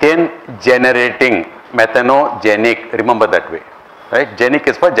 Methane generating, methanogenic, remember that way. Right? Genic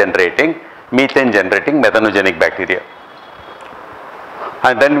is for generating, methane generating methanogenic bacteria.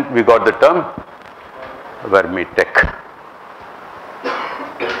 And then we got the term vermitech.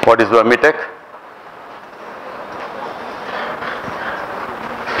 What is vermitech?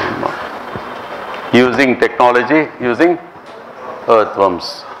 Using technology, using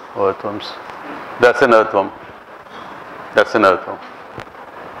earthworms. Earthworms. That's an earthworm. That's an earthworm.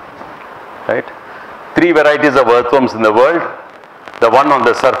 Right? 3 varieties of earthworms in the world. The one on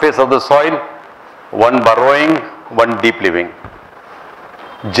the surface of the soil, one burrowing, one deep living.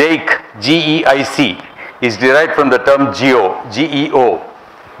 Geic, G-E-I-C, is derived from the term geo, G-E-O.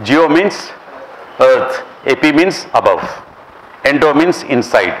 Geo means earth, epi means above, endo means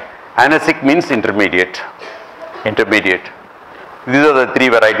inside, anasic means intermediate. Intermediate. These are the 3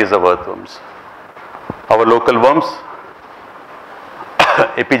 varieties of earthworms. Our local worms,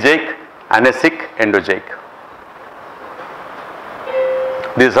 epigeic, anasic, endogeic.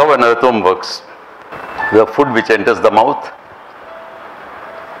 This is how an earthworm works. We have food which enters the mouth.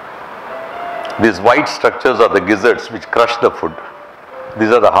 These white structures are the gizzards which crush the food. These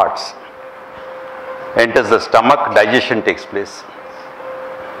are the hearts. Enters the stomach, digestion takes place.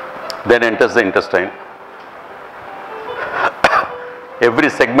 Then enters the intestine. Every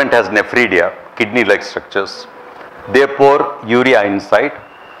segment has nephridia, kidney-like structures. They pour urea inside.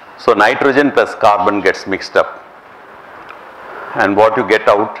 So nitrogen plus carbon gets mixed up. And what you get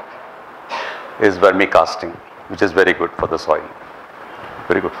out is vermicasting, which is very good for the soil.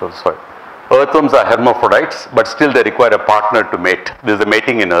 Very good for the soil. Earthworms are hermaphrodites, but still they require a partner to mate. There is a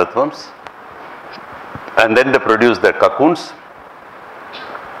mating in earthworms. And then they produce their cocoons.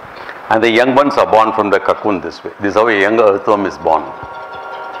 And the young ones are born from the cocoon this way. This is how a young earthworm is born.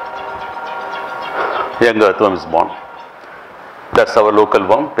 Young earthworm is born. That's our local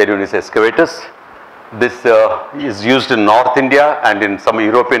worm, Perionis excavatus. This is used in North India and in some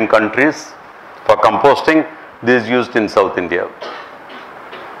European countries for composting. This is used in South India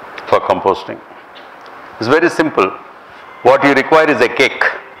for composting. It's very simple. What you require is a cake,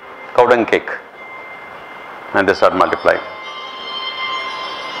 cow dung cake, and they start multiplying.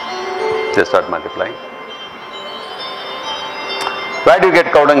 They start multiplying. Where do you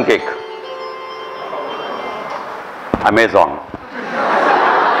get cow dung cake? Amazon.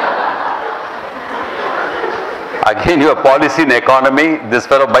 Again, your policy in economy, this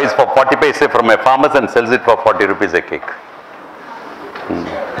fellow buys for 40 paise from a farmer and sells it for 40 rupees a cake.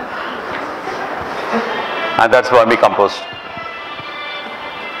 And that's vermicompost.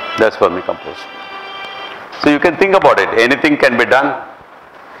 That's vermicompost. So you can think about it. Anything can be done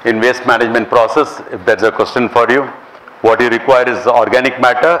in waste management process. If there's a question for you, what you require is organic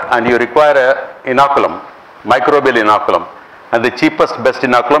matter and you require a inoculum, microbial inoculum. And the cheapest, best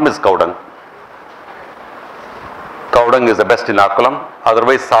inoculum is cow dung. Cow dung is the best inoculum,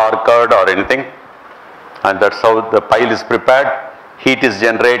 otherwise sour curd or anything. And that's how the pile is prepared. Heat is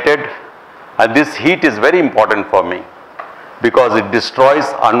generated. And this heat is very important for me because it destroys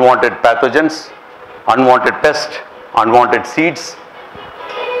unwanted pathogens, unwanted pests, unwanted seeds.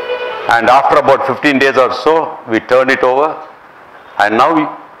 And after about 15 days or so, we turn it over. And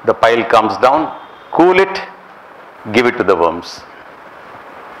now the pile comes down, cool it, give it to the worms.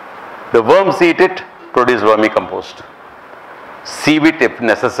 The worms eat it, produce vermicompost. Sieve it if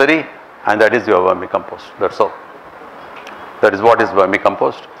necessary, and that is your vermicompost. That's all. That is what is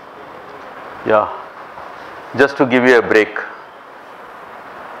vermicompost. Yeah. Just to give you a break.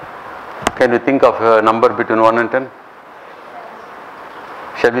 Can you think of a number between 1 and 10?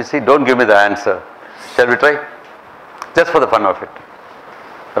 Shall we see? Don't give me the answer. Shall we try? Just for the fun of it.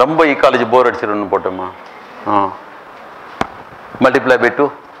 Rambo ecology bore adichirunu potama. Multiply by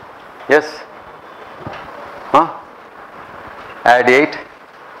 2. Yes? Huh? Add 8.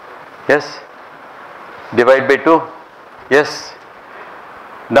 Yes? Divide by 2. Yes?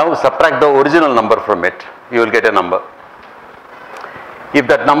 Now subtract the original number from it. You will get a number. If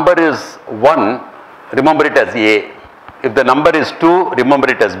that number is 1, remember it as A. If the number is 2, remember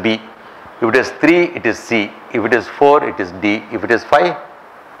it as B. If it is 3, it is C. If it is 4, it is D. If it is 5,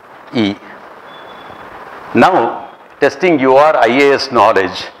 E. Now, testing your IAS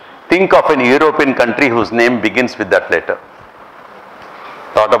knowledge, think of an European country whose name begins with that letter.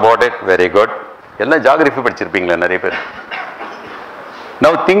 Thought about it? Very good. Geography படிச்சிருப்பீங்களா நிறைய பேர்.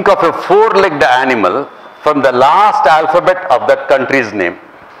 Now think of a four-legged animal from the last alphabet of that country's name.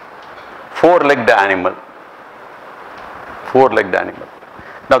 Four-legged animal. Four-legged animal.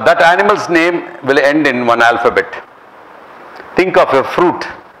 Now that animal's name will end in one alphabet. Think of a fruit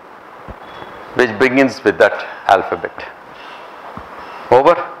which begins with that alphabet.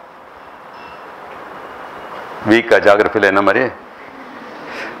 Over? Weak geography la enna mari?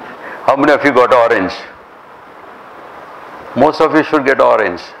 How many of you got orange? Most of you should get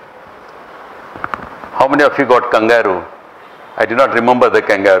orange. How many of you got kangaroo? I do not remember the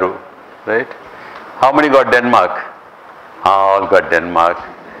kangaroo, right? How many got Denmark? All got Denmark.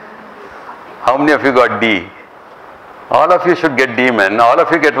 How many of you got D? All of you should get D, man. All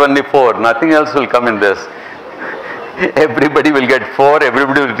of you get only 4. Nothing else will come in this. Everybody will get 4.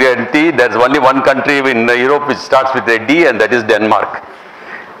 Everybody will get T. There's only one country in Europe which starts with a D, and that is Denmark.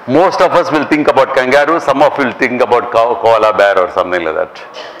 Most of us will think about kangaroo. Some of you will think about koala bear or something like that.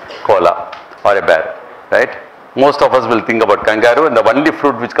 Koala or a bear, right? Most of us will think about kangaroo, and the only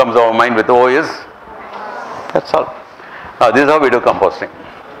fruit which comes to our mind with O is, that's all. Now this is how we do composting.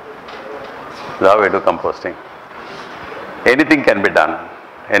 This is how we do composting. Anything can be done.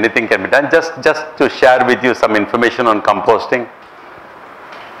 Anything can be done. Just to share with you some information on composting.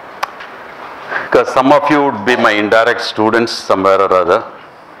 Because some of you would be my indirect students somewhere or other.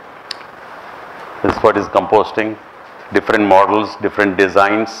 This is what is composting. Different models, different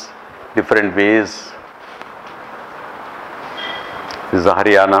designs, different ways. This is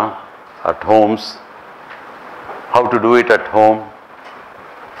Haryana at homes. How to do it at home.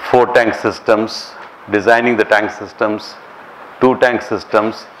 4 tank systems. Designing the tank systems. 2 tank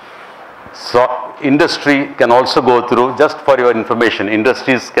systems. So industry can also go through, just for your information,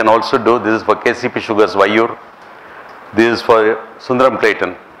 industries can also do. This is for KCP Sugars Vayur. This is for Sundaram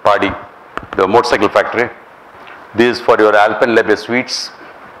Clayton Padi, the motorcycle factory. This is for your Alpenlebe sweets.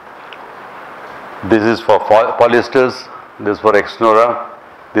 This is for polyesters. This is for Exnora.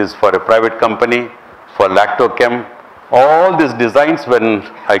 This is for a private company, for Lactochem. All these designs, when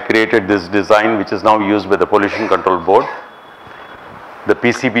I created this design, which is now used by the Pollution Control Board, the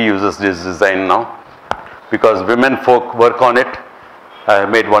PCB uses this design now. Because women folk work on it, I have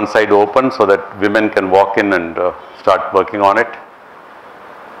made one side open so that women can walk in and start working on it.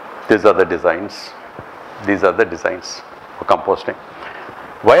 These are the designs. These are the designs for composting.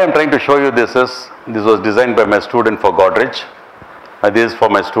 Why I am trying to show you this is, this was designed by my student for Godrej. This is for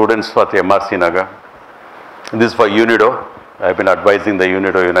my students for the MRC Nagar. This is for UNIDO. I have been advising the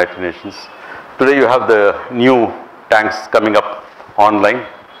UNIDO United Nations. Today you have the new tanks coming up online.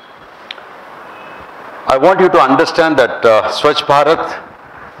 I want you to understand that Swachh Bharat,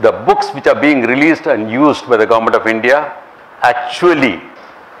 the books which are being released and used by the Government of India actually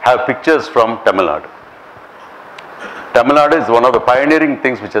have pictures from Tamil Nadu. Tamil Nadu is one of the pioneering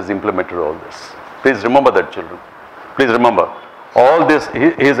things which has implemented all this. Please remember that, children. Please remember. All this, he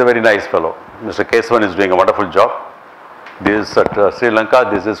is a very nice fellow. Mr. Kesavan is doing a wonderful job. This is at Sri Lanka.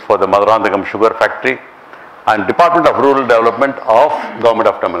 This is for the Maduranthagam Sugar Factory and Department of Rural Development of Government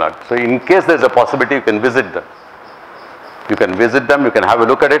of Tamil Nadu. So in case there is a possibility, you can visit them. You can visit them, you can have a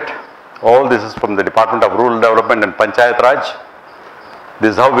look at it. All this is from the Department of Rural Development and Panchayat Raj.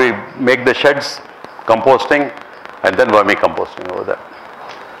 This is how we make the sheds, composting, and then vermicomposting over there.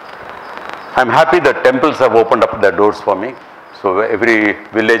 I am happy that temples have opened up their doors for me. So every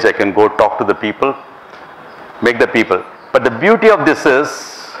village I can go talk to the people, make the people. But the beauty of this is,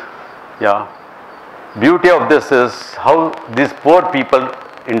 beauty of this is how these poor people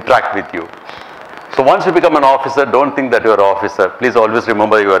interact with you. So once you become an officer, don't think that you are an officer. Please always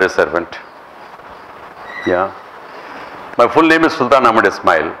remember you are a servant. My full name is Sultan Ahmed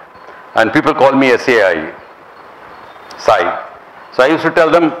Ismail, and people call me SAI, Sai. So I used to tell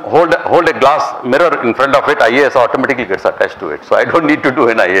them, hold a glass mirror in front of it, IAS automatically gets attached to it. So I don't need to do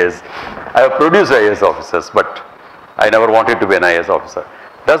an IAS. I have produced IAS officers, but I never wanted to be an IAS officer.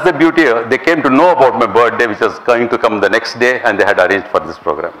 That's the beauty. They came to know about my birthday, which was going to come the next day, and they had arranged for this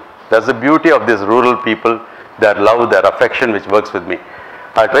program. That's the beauty of these rural people their love, their affection which works with me.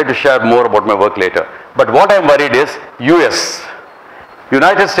 I'll try to share more about my work later. But what I'm worried is US.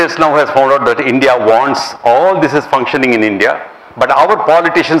 United States now has found out that India wants, all this is functioning in India, but our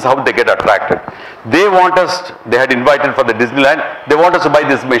politicians, how they get attracted. They want us, they had invited for the Disneyland, they want us to buy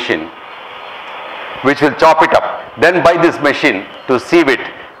this machine, which will chop it up. Then buy this machine to sieve it.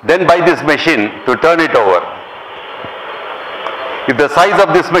 Then buy this machine to turn it over. If the size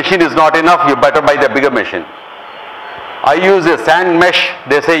of this machine is not enough, you better buy the bigger machine. I use a sand mesh,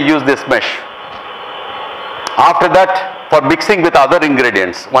 they say use this mesh. After that, for mixing with other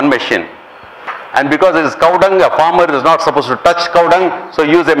ingredients, one machine. And because it is cow dung, a farmer is not supposed to touch cow dung, so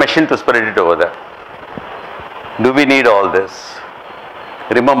use a machine to spread it over there. Do we need all this?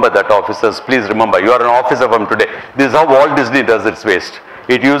 Remember that, officers, please remember, you are an officer from today. This is how Walt Disney does its waste.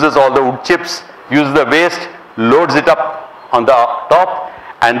 It uses all the wood chips, uses the waste, loads it up on the top,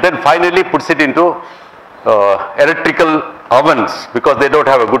 and then finally puts it into electrical ovens because they don't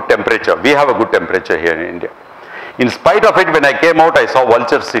have a good temperature. We have a good temperature here in India. In spite of it, when I came out, I saw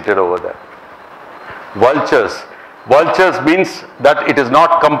vultures seated over there. Vultures. Vultures means that it is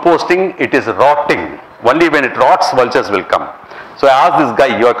not composting, it is rotting. Only when it rots, vultures will come. So I asked this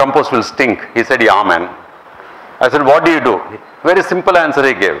guy, your compost will stink. He said, yeah, man. I said, what do you do? Very simple answer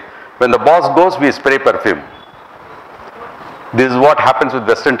he gave. When the boss goes, we spray perfume. This is what happens with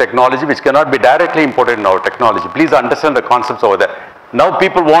Western technology, which cannot be directly imported in our technology. Please understand the concepts over there. Now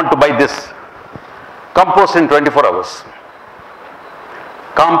people want to buy this. Compost in 24 hours.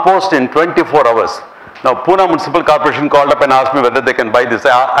 Compost in 24 hours. Now Pune Municipal Corporation called up and asked me whether they can buy this.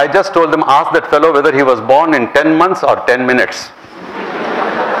 I just told them, ask that fellow whether he was born in 10 months or 10 minutes.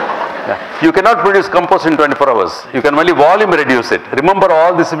 You cannot produce compost in 24 hours. You can only volume reduce it. Remember,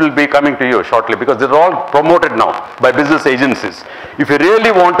 all this will be coming to you shortly because they're all promoted now by business agencies. If you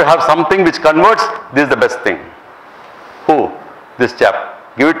really want to have something which converts, this is the best thing. Who? This chap.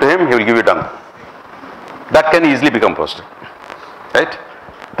 Give it to him, he will give you dung. That can easily be composted. Right?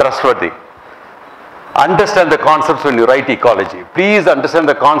 Trustworthy. Understand the concepts when you write ecology. Please understand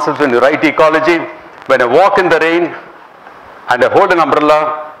the concepts when you write ecology. When I walk in the rain and I hold an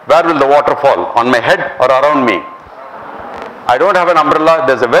umbrella, where will the water fall? On my head or around me? I don't have an umbrella.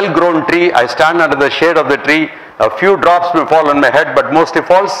 There's a well-grown tree. I stand under the shade of the tree. A few drops may fall on my head, but mostly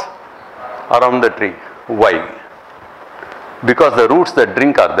falls around the tree. Why? Because the roots that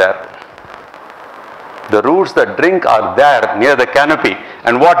drink are there. The roots that drink are there near the canopy.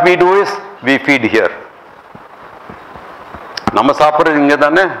 And what we do is, we feed here. நம்ம சாப்பிடுறது இங்க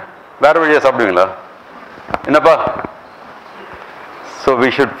தானே வேற வழியா சாப்பிடுவீங்களா என்னப்பா So we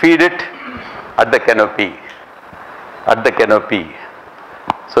should feed it at the canopy. At the canopy.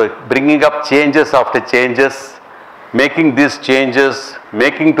 So bringing up changes after changes, making these changes,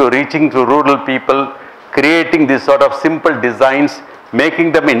 reaching to rural people, creating these sort of simple designs,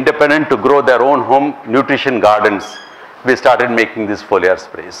 making them independent to grow their own home nutrition gardens. We started making these foliar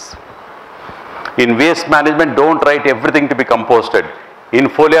sprays. In waste management, don't write everything to be composted. In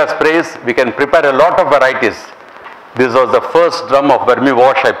foliar sprays, we can prepare a lot of varieties. This was the first drum of vermi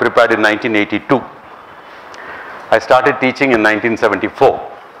wash I prepared in 1982. I started teaching in 1974.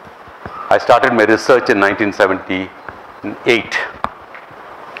 I started my research in 1978.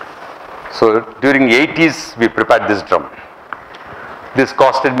 So during the 80s, we prepared this drum. This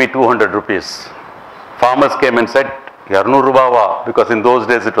costed me 200 rupees. Farmers came and said, 200 rupees, because in those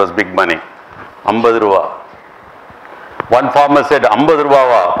days it was big money. 50 rupees. One farmer said, 50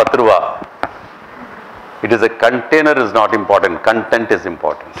 rupees, 10 rupees. It is a container is not important, content is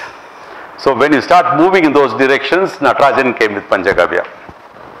important. So when you start moving in those directions, Natarajan came with Panchagavya.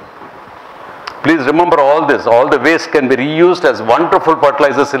 Please remember all this, all the waste can be reused as wonderful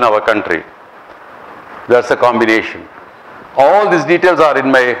fertilizers in our country. That's a combination. All these details are in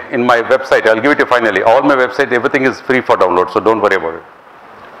my website. I'll give it to you finally. All my website, everything is free for download, so don't worry about it.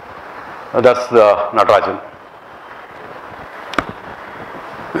 That's the Natarajan.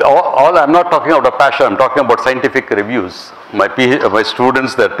 I'm not talking about a passion, I'm talking about scientific reviews. My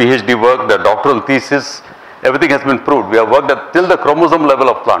students, their PhD work, their doctoral thesis, everything has been proved. We have worked at till the chromosome level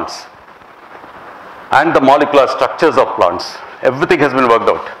of plants and the molecular structures of plants. Everything has been worked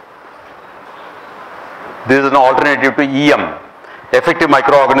out. This is an alternative to EM. Effective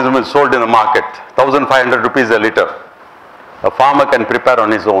microorganism is sold in the market, 1,500 rupees a liter. A farmer can prepare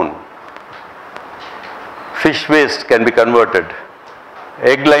on his own. Fish waste can be converted.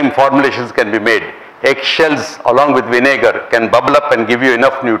 Egg lime formulations can be made. Eggshells along with vinegar can bubble up and give you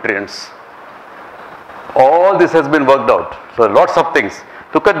enough nutrients. All this has been worked out. So lots of things.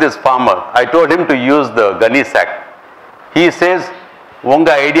 Look at this farmer. I told him to use the gunny sack. He says,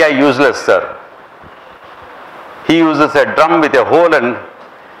 "Unga idea useless, sir." He uses a drum with a hole and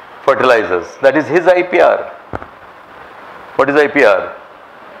fertilizers. That is his IPR. What is IPR?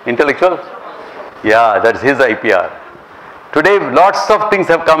 Intellectual? Yeah, that's his IPR. Today, lots of things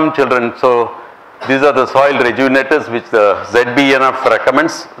have come, children. So, these are the soil rejuvenators which the ZBNF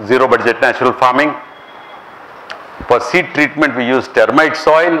recommends, zero budget natural farming. For seed treatment, we use termite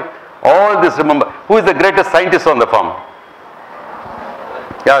soil. All this, remember, who is the greatest scientist on the farm?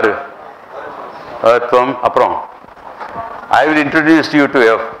 Yaru? Earthworm, aprom. I will introduce you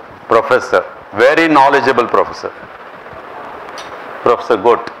to a professor, very knowledgeable professor. Professor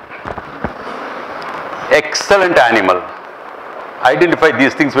Goat. Excellent animal. Identify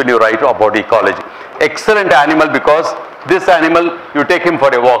these things when you write about ecology. Excellent animal because this animal, you take him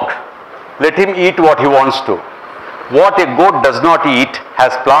for a walk. Let him eat what he wants to. What a goat does not eat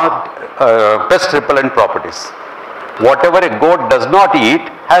has pest repellent properties. Whatever a goat does not eat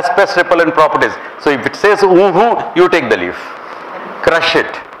has pest repellent properties. So if it says ooh, you take the leaf. Crush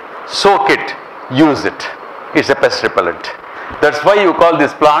it. Soak it. Use it. It's a pest repellent. That's why you call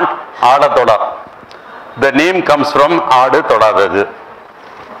this plant Aada Thoda. The name comes from Aadu Thodadadu.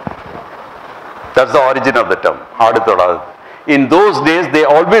 That's the origin of the term, Aadu Thodadadu. In those days, they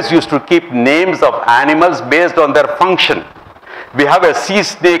always used to keep names of animals based on their function. We have a sea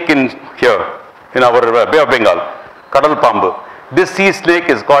snake in here, in our Bay of Bengal, Kadal Pambu. This sea snake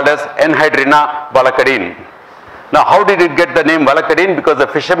is called as Enhydrina valakadin. Now, how did it get the name valakadin? Because the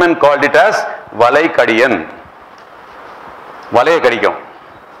fishermen called it as Valai Kadiyan. Valai Kadikam.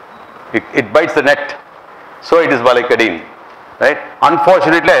 It bites the net. So it is Valakadin, right?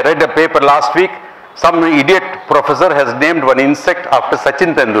 Unfortunately, I read a paper last week. Some idiot professor has named one insect after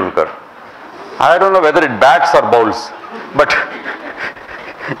Sachin Tendulkar. I don't know whether it bats or bowls, but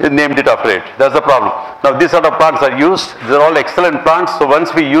he named it after it. That's the problem. Now, these sort of plants are used. These are all excellent plants. So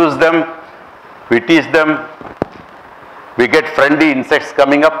once we use them, we teach them, we get friendly insects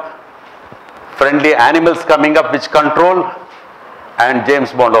coming up, friendly animals coming up which control, and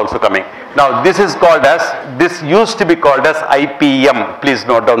James Bond also coming. Now this is called as, this used to be called as IPM. Please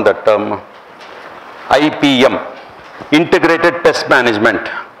note down that term. IPM. Integrated Pest Management.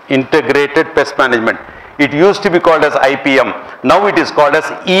 Integrated Pest Management. It used to be called as IPM. Now it is called as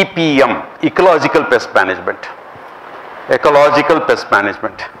EPM. Ecological Pest Management. Ecological Pest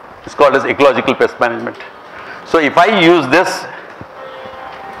Management. It's called as Ecological Pest Management. So if I use this,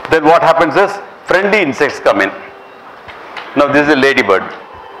 then what happens is friendly insects come in. Now this is a ladybird.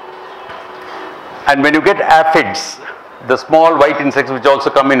 And when you get aphids, the small white insects which also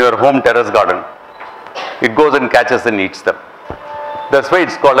come in your home terrace garden, it goes and catches and eats them. That's why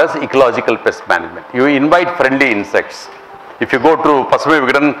it's called as ecological pest management. You invite friendly insects. If you go to Pasumi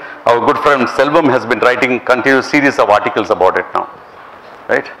Vigadan, our good friend Selvam has been writing continuous series of articles about it now.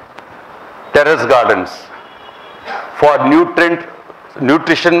 Right? Terrace gardens for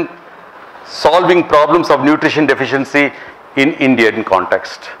nutrition, solving problems of nutrition deficiency in Indian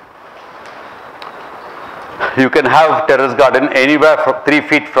context. You can have terrace garden anywhere from 3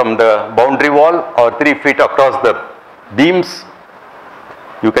 feet from the boundary wall or 3 feet across the beams.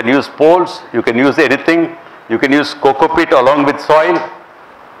 You can use poles, you can use anything. You can use coco peat along with soil.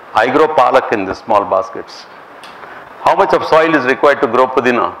 I grow palak in the small baskets. How much of soil is required to grow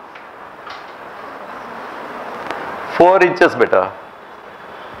pudina? 4 inches better.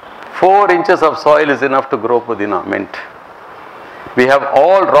 4 inches of soil is enough to grow pudina, mint. We have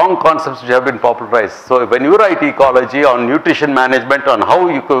all wrong concepts which have been popularized. So when you write ecology on nutrition management, on how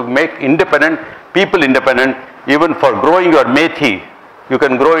you could make people independent, even for growing your methi, you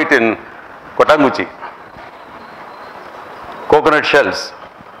can grow it in Kotanguchi. Coconut shells,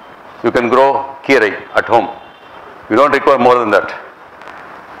 you can grow kirai at home. You don't require more than that.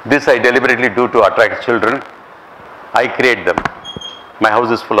 This I deliberately do to attract children. I create them. My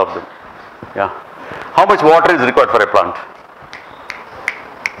house is full of them. Yeah. How much water is required for a plant?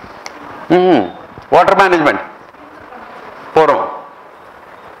 Water management. போறோம்.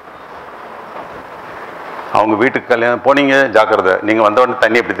 அவங்க வீட்டுக்கு கல்யாணம் போனீங்க ஜாக்கிரதை. நீங்க வந்தவொடனே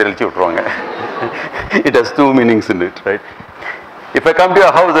தண்ணி எப்படி தெளிச்சு விட்டுருவாங்க. It has 2 meanings in it, right? If I come to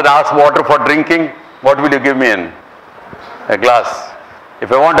your house and ask water for drinking, what will you give me in? A glass.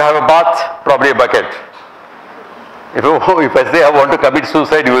 If I want to have a bath, probably a bucket. If I say I want to commit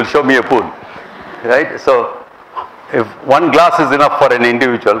suicide, you will show me a pool. Right? So, if 1 glass is enough for an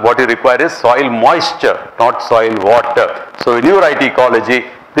individual, what you require is soil moisture, not soil water. So, when you write ecology,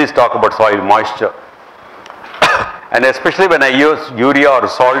 please talk about soil moisture. And especially when I use urea or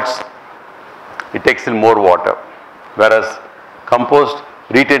salts, it takes in more water. Whereas compost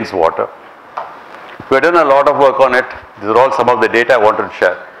retains water. We have done a lot of work on it. These are all some of the data I wanted to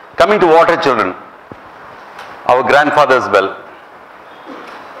share. Coming to water, children. Our grandfather's well.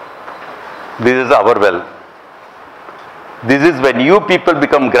 This is our well. This is when you people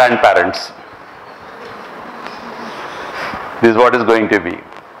become grandparents. This is what is going to be.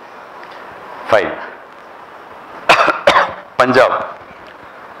 Fine. Punjab.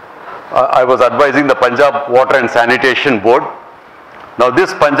 I was advising the Punjab Water and Sanitation Board. Now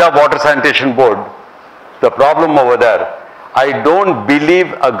this Punjab Water Sanitation Board, the problem over there, I don't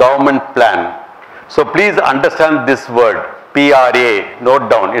believe a government plan. So please understand this word, PRA, note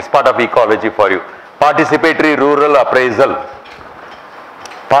down, it's part of ecology for you. Participatory Rural Appraisal.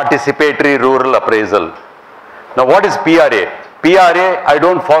 Participatory Rural Appraisal. Now what is PRA? PRA, I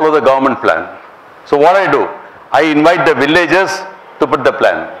don't follow the government plan. So what I do? I invite the villagers to put the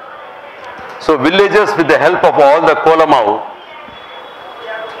plan. So villagers, with the help of all the Kolamau,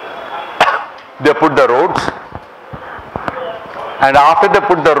 they put the roads, and after they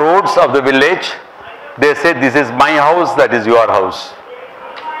put the roads of the village, they say this is my house, that is your house.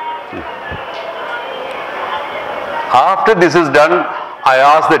 After this is done, I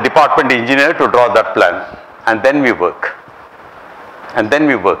ask the department engineer to draw that plan, and then we work. And then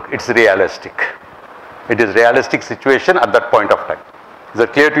we work. It's realistic. It is realistic situation at that point of time. Is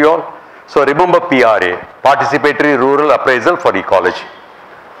that clear to you all? So remember PRA, Participatory Rural Appraisal for Ecology.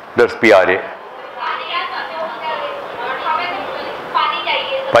 That's PRA.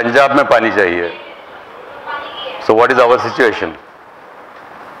 Punjab mein pani chahiye. So what is our situation?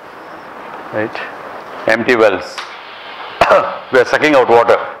 Right? Empty wells. We are sucking out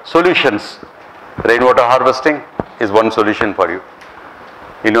water. Solutions. Rainwater harvesting is one solution for you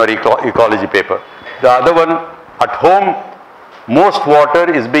in your ecology paper. The other one, at home, most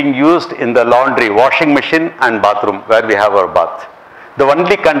water is being used in the laundry, washing machine and bathroom where we have our bath. The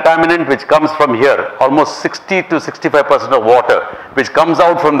only contaminant which comes from here, almost 60 to 65% of water which comes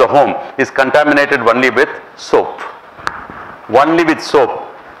out from the home is contaminated only with soap. Only with soap.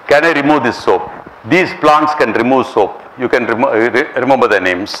 Can I remove this soap? These plants can remove soap. You can remember their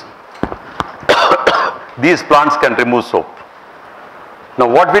names. These plants can remove soap. Now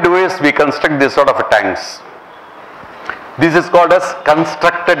what we do is we construct this sort of a tanks. This is called as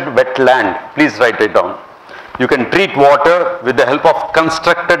constructed wetland. Please write it down. You can treat water with the help of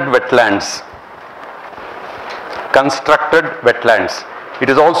constructed wetlands. Constructed wetlands. It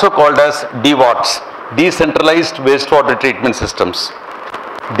is also called as DWATs, Decentralized Wastewater Treatment Systems.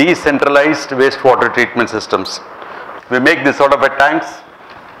 Decentralized Wastewater Treatment Systems. We make this sort of a tanks.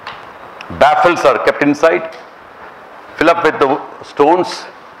 Baffles are kept inside. Fill up with the stones.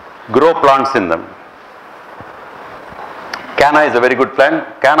 Grow plants in them. Canna is a very good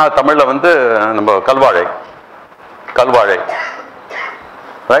plant. Canna Tamil vandu kalvazhai. Kalvazhai.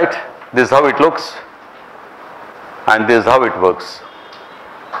 Right? This is how it looks. And this is how it works.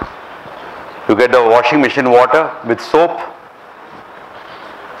 You get the washing machine water with soap.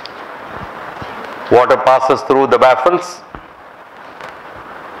 Water passes through the baffles.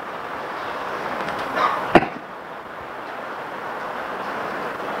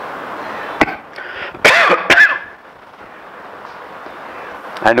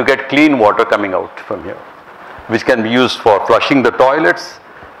 And you get clean water coming out from here, which can be used for flushing the toilets,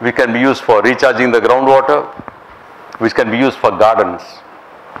 which can be used for recharging the groundwater, which can be used for gardens,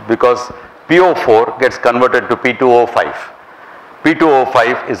 because PO4 gets converted to P2O5.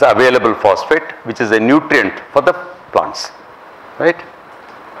 P2O5 is available phosphate, which is a nutrient for the plants, right?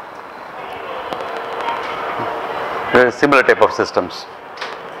 There are similar type of systems.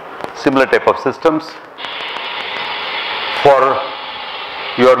 Similar type of systems for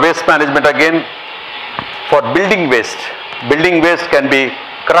your waste management again. For building waste. Building waste can be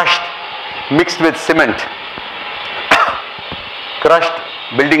crushed, mixed with cement. Crushed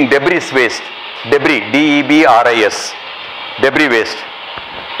building debris waste. Debris, D-E-B-R-I-S. Debris waste.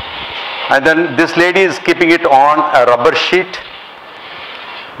 And then this lady is keeping it on a rubber sheet.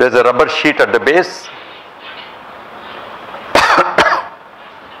 There's a rubber sheet at the base.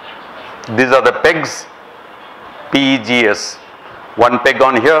 These are the pegs. P-E-G-S. One peg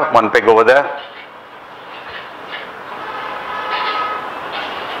on here, one peg over there.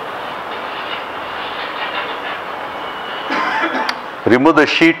 Remove the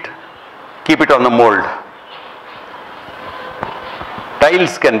sheet, keep it on the mold.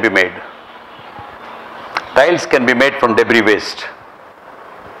 Tiles can be made. Tiles can be made from debris waste.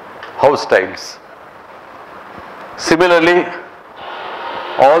 House tiles. Similarly,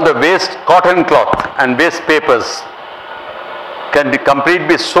 all the waste cotton cloth and waste papers can be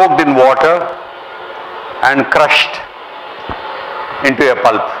completely soaked in water and crushed into a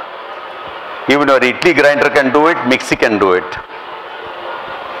pulp. Even your idli grinder can do it, mixie can do it.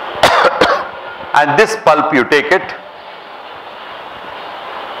 And this pulp, you take it,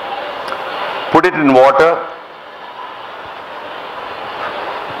 put it in water,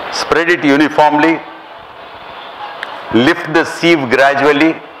 spread it uniformly, lift the sieve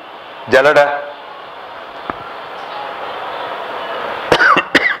gradually, jalada.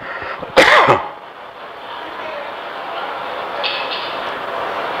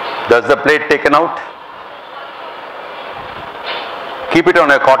 That's the plate taken out. Keep it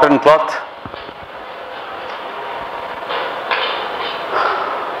on a cotton cloth.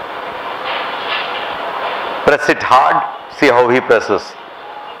 Press it hard. See how he presses.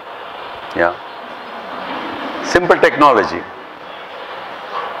 Yeah. Simple technology.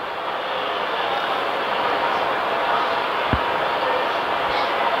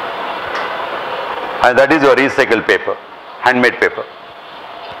 And that is your recycled paper, handmade paper.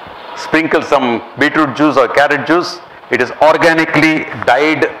 Sprinkle some beetroot juice or carrot juice. It is organically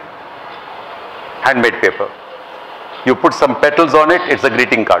dyed handmade paper. You put some petals on it, it's a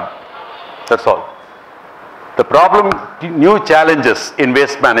greeting card. That's all. The problem, new challenges in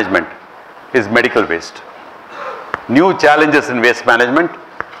waste management is medical waste. New challenges in waste management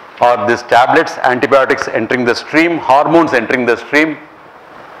are these tablets, antibiotics entering the stream, hormones entering the stream.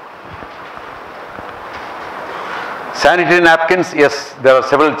 Sanitary napkins, yes, there are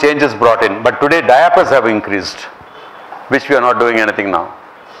several changes brought in, but today diapers have increased, which we are not doing anything now.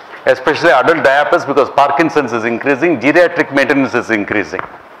 Especially adult diapers, because Parkinson's is increasing, geriatric maintenance is increasing.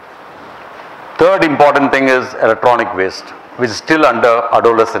 Third important thing is electronic waste, which is still under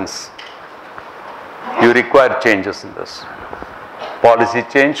adolescence. You require changes in this. Policy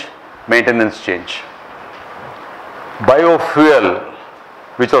change, maintenance change. Biofuel,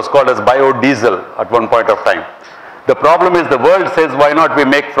 which was called as biodiesel at one point of time. The problem is the world says, why not we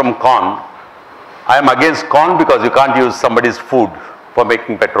make from corn? I am against corn because you can't use somebody's food for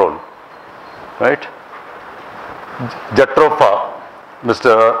making petrol. Right? Jatropha,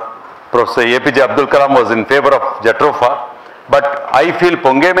 Mr. Professor APJ Abdul Kalam was in favor of Jatropha, but I feel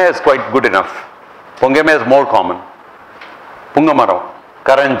Pongeme is quite good enough. Pongeme is more common. Pungamaram,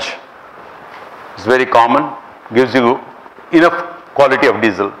 Karanj is very common, gives you enough quality of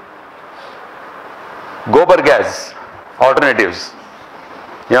diesel. Gobar gas, alternatives.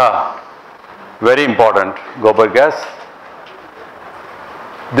 Yeah, very important, gobar gas.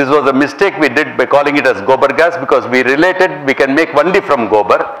 This was a mistake we did by calling it as gobar gas, because we related, we can make only from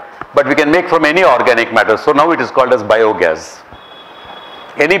gobar, but we can make from any organic matter. So now it is called as biogas.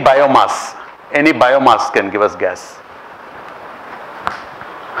 Any biomass can give us gas.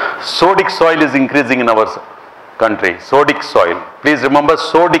 Sodic soil is increasing in our country. Sodic soil. Please remember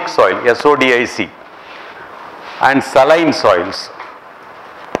sodic soil, S-O-D-I-C. And saline soils.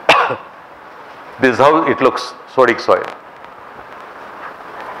 This is how it looks, sodic soil.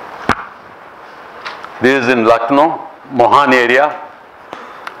 This is in Lucknow, Mohan area,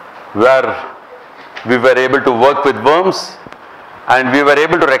 where we were able to work with worms, and we were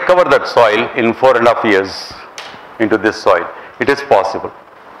able to recover that soil in 4.5 years into this soil. It is possible.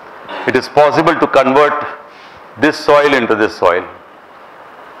 It is possible to convert this soil into this soil.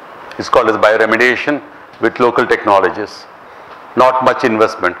 It's called as bioremediation with local technologies. Not much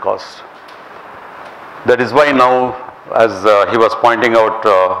investment cost. That is why now, as he was pointing out,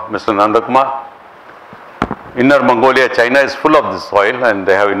 Mr. Nandakumar, Inner Mongolia, China is full of this soil, and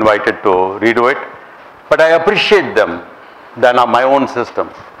they have invited to redo it. But I appreciate them than my own system.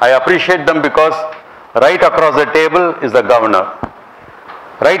 I appreciate them because right across the table is the governor.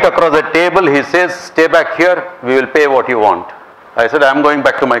 Right across the table he says, stay back here, we will pay what you want. I said, I am going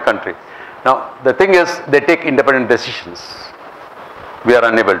back to my country. Now the thing is, they take independent decisions. We are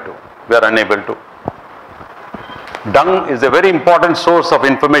unable to. We are unable to. Dung is a very important source of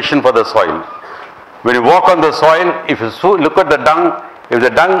information for the soil. When you walk on the soil, if you look at the dung, if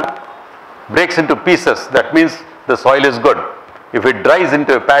the dung breaks into pieces, that means the soil is good. If it dries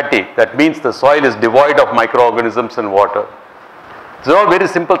into a patty, that means the soil is devoid of microorganisms and water. These are all very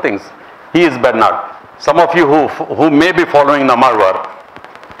simple things. He is Bernard. Some of you who may be following Namarwar,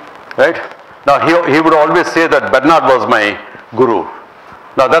 right? Now he would always say that Bernard was my guru.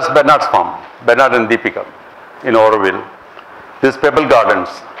 Now that's Bernard's farm, Bernard and Deepika in Auroville. These pebble gardens.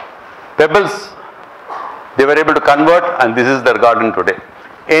 Pebbles, they were able to convert, and this is their garden today.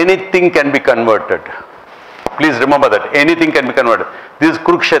 Anything can be converted. Please remember that. Anything can be converted. This is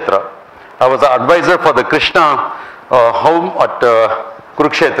Kurukshetra. I was an advisor for the Krishna home at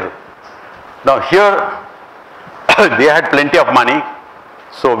Kurukshetra. Now here, they had plenty of money,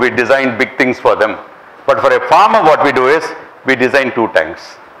 so we designed big things for them. But for a farmer, what we do is, we design 2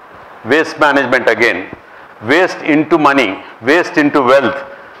 tanks. Waste management again. Waste into money, waste into wealth.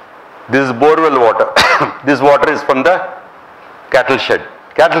 This is borewell water. This water is from the cattle shed.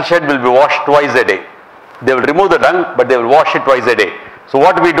 Cattle shed will be washed twice a day. They will remove the dung, but they will wash it twice a day. So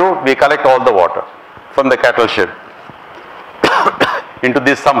what we do, we collect all the water from the cattle shed into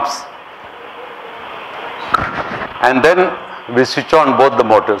these sumps. And then we switch on both the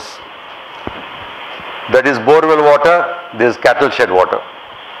motors. That is borewell water, this is cattle shed water.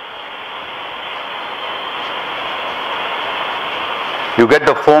 You get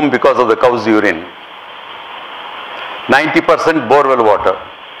the foam because of the cow's urine. 90% borewell water,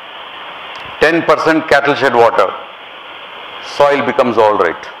 10% cattle shed water. Soil becomes all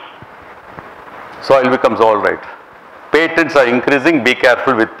right. Soil becomes all right. Patents are increasing, be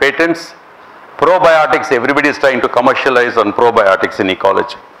careful with patents. Probiotics, everybody is trying to commercialize on probiotics in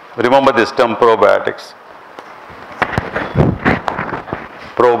ecology. Remember this term, probiotics.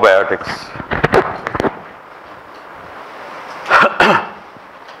 Probiotics.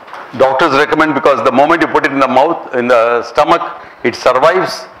 Doctors recommend because the moment you put it in the mouth, in the stomach, it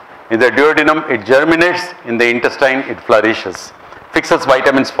survives. In the duodenum, it germinates. In the intestine, it flourishes. Fixes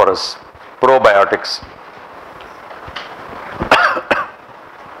vitamins for us. Probiotics.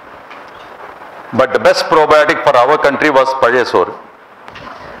 But the best probiotic for our country was Payasur.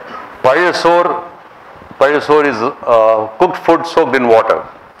 Payasur is cooked food soaked in water,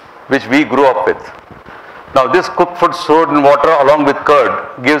 which we grew up with. Now this cooked food soaked in water along with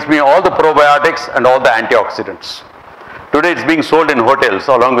curd gives me all the probiotics and all the antioxidants. Today it's being sold in hotels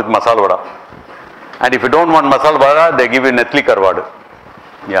along with masala vada. And if you don't want masala vada, they give you netli karvadu.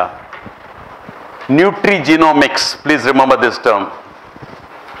 Yeah. Nutrigenomics, please remember this term.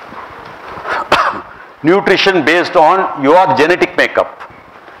 Nutrition based on your genetic makeup.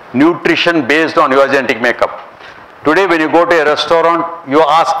 Nutrition based on your genetic makeup. Today when you go to a restaurant, you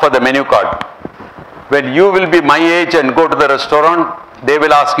ask for the menu card. When you will be my age and go to the restaurant, they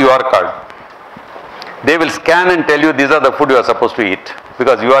will ask your card. They will scan and tell you these are the food you are supposed to eat,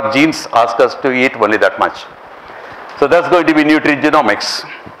 because your genes ask us to eat only that much. So that's going to be nutrigenomics.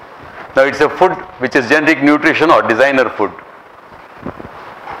 Now it's a food which is generic nutrition or designer food.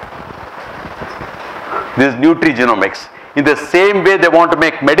 This is nutrigenomics. In the same way they want to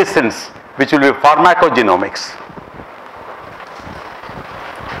make medicines, which will be pharmacogenomics.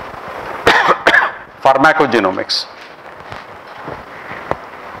 Pharmacogenomics.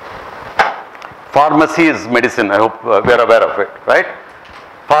 Pharmacy is medicine, I hope we are aware of it, right?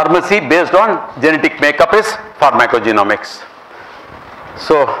 Pharmacy based on genetic makeup is pharmacogenomics.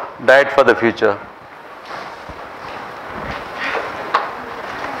 So, diet for the future.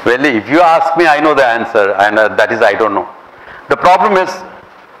 Well, if you ask me, I know the answer, and that is I don't know. The problem is,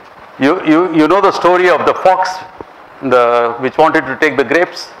 you know the story of the fox which wanted to take the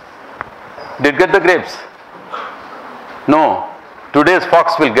grapes? Did it get the grapes? No. Today's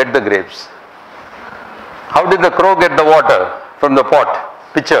fox will get the grapes. How did the crow get the water from the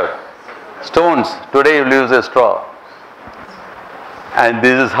pot? Pitcher. Stones. Today you will use a straw. And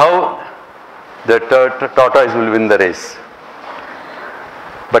this is how the tortoise will win the race.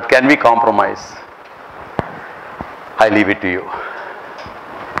 But can we compromise? I leave it to you.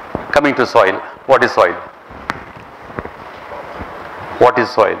 Coming to soil. What is soil? What is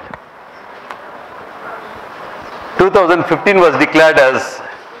soil? 2015 was declared as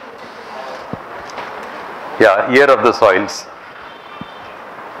year of the soils.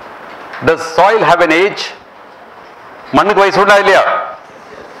 Does soil have an age? மண்ணுக்கு வயசு உண்டா இல்லையா?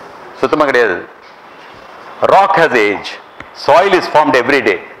 சுத்தமா கிடையாது. Rock has age. Soil is formed every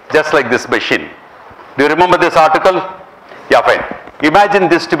day, just like this machine. Do you remember this article? Yeah, fine. Imagine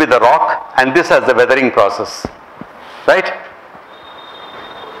this to be the rock and this as the weathering process. Right?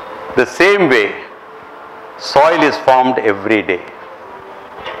 The same way, soil is formed every day.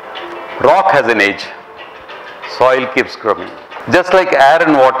 Rock has an age. Soil keeps growing. Just like air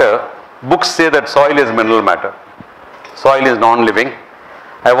and water, books say that soil is mineral matter. Soil is non-living.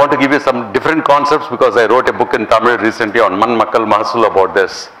 I want to give you some different concepts because I wrote a book in Tamil recently on Man Makkal Mahasul about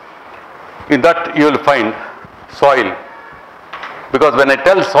this. In that you will find soil. Because when I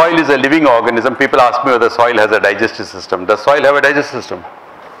tell soil is a living organism, people ask me whether soil has a digestive system. Does soil have a digestive system?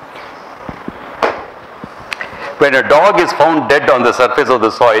 When a dog is found dead on the surface of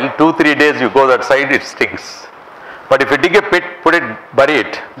the soil, 2-3 days you go that side, it stinks. But if you dig a pit, put it, bury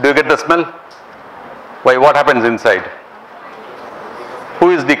it, do you get the smell? Why? What happens inside? Who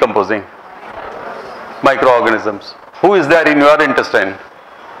is decomposing? Microorganisms. Who is there in your intestine?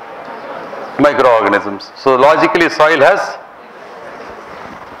 Microorganisms. So logically soil has,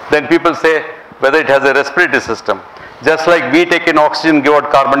 then people say whether it has a respiratory system. Just like we take in oxygen, give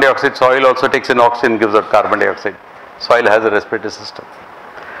out carbon dioxide, soil also takes in oxygen, gives out carbon dioxide. Soil has a respiratory system.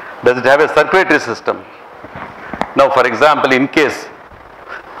 Does it have a circulatory system? Now, for example, in case,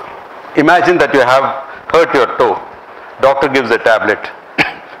 imagine that you have hurt your toe. Doctor gives a tablet.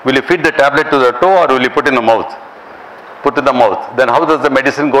 Will you feed the tablet to the toe or will you put in the mouth? Put in the mouth. Then how does the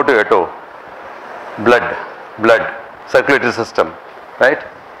medicine go to your toe? Blood, circulatory system, right?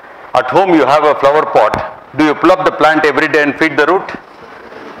 At home you have a flower pot. Do you pull up the plant every day and feed the root?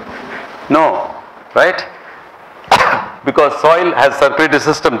 No, right? Because soil has circulatory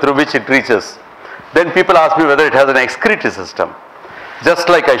system through which it reaches. Then people ask me whether it has an excretory system. Just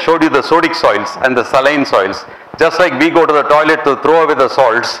like I showed you the sodic soils and the saline soils, just like we go to the toilet to throw away the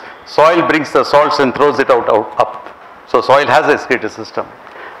salts, soil brings the salts and throws it up. So soil has an excretory system.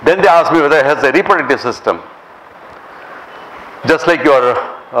 Then they ask me whether it has a reproductive system. Just like your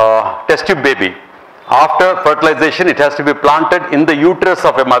test tube baby. After fertilization, it has to be planted in the uterus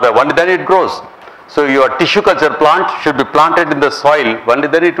of a mother. Only then it grows. So your tissue culture plant should be planted in the soil. Only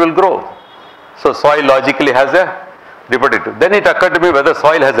then it will grow. So soil logically has a reproductive. Then it occurred to me whether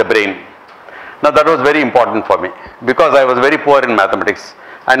soil has a brain. Now that was very important for me because I was very poor in mathematics.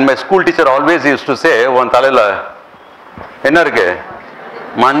 And my school teacher always used to say,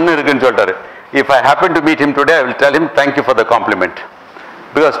 if I happen to meet him today, I will tell him thank you for the compliment.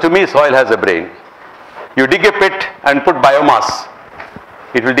 Because to me soil has a brain. You dig a pit and put biomass,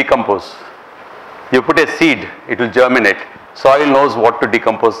 it will decompose. You put a seed, it will germinate. Soil knows what to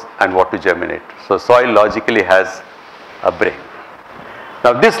decompose and what to germinate. So soil logically has a brain.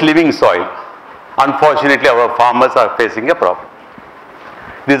 Now this living soil, unfortunately our farmers are facing a problem.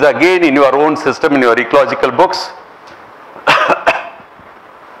 This is again in your own system, in your ecological books.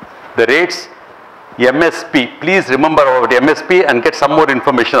 The rates, MSP, please remember about MSP and get some more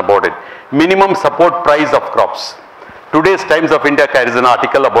information about it. Minimum support price of crops. Today's Times of India carries an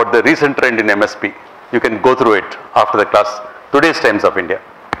article about the recent trend in MSP. You can go through it after the class. Today's Times of India.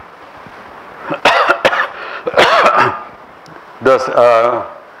 The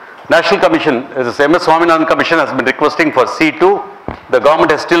National Commission, this MS Swaminathan Commission has been requesting for C2. The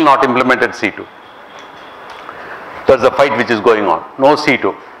government has still not implemented C2. That's the fight which is going on. No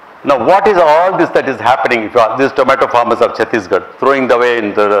C2. Now what is all this that is happening? If these tomato farmers of Chhattisgarh throwing the way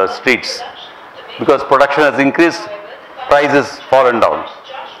in the streets because production has increased, prices fallen down.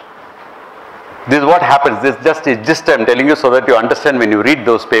 This is what happens. This just I'm telling you so that you understand when you read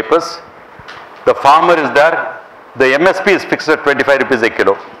those papers. The farmer is there. The MSP is fixed at 25 rupees a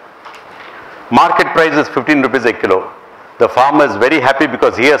kilo. Market price is 15 rupees a kilo. The farmer is very happy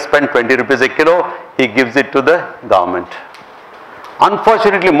because he has spent 20 rupees a kilo. He gives it to the government.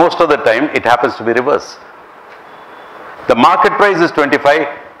 Unfortunately, most of the time it happens to be reverse. The market price is 25.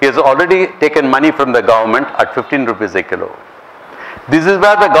 He has already taken money from the government at 15 rupees a kilo. This is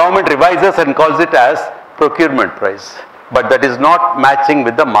where the government revises and calls it as procurement price. But that is not matching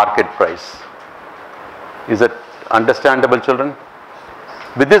with the market price. Is it understandable, children?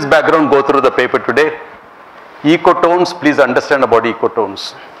 With this background, go through the paper today. Ecotones, please understand about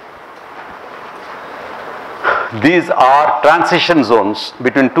ecotones. These are transition zones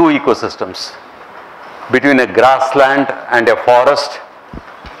between two ecosystems. Between a grassland and a forest.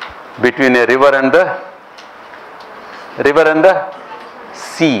 Between a river and the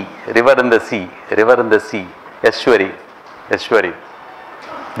sea. Estuary.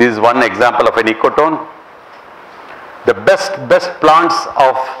 This is one example of an ecotone. The best plants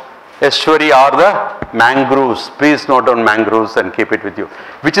of estuary are the mangroves. Please note down mangroves and keep it with you.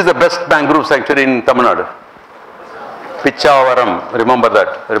 Which is the best mangrove sanctuary in Tamil Nadu? Pichavaram. Remember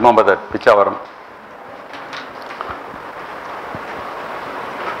that. Pichavaram.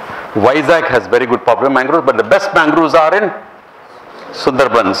 Vizag has very good popular mangroves, but the best mangroves are in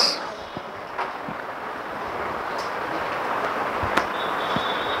Sundarbans.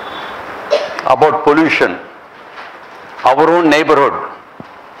 About pollution. Our own neighborhood,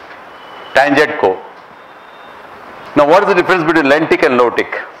 Tanjatco. Now what is the difference between lentic and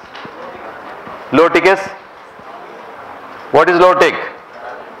low-tick? Low-tick is? What is low-tick?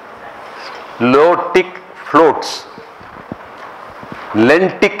 Low-tick floats.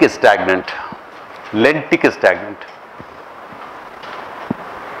 Lentic is stagnant.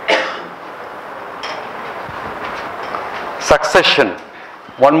 Succession.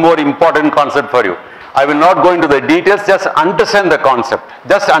 One more important concept for you. I will not go into the details, just understand the concept.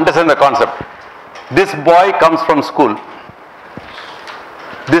 This boy comes from school.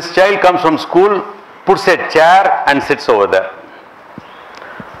 This child comes from school, puts a chair and sits over there.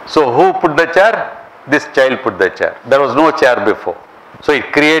 So who put the chair? This child put the chair. There was no chair before. So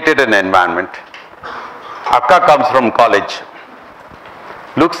it created an environment. Akka comes from college.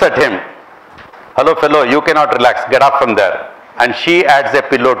 Looks at him. Hello fellow, you cannot relax. Get up from there. and she adds a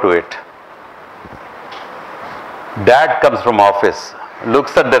pillow to it. Dad comes from office,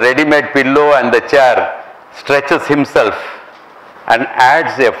 looks at the ready-made pillow and the chair, stretches himself and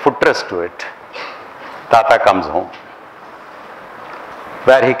adds a footrest to it. Tata comes home,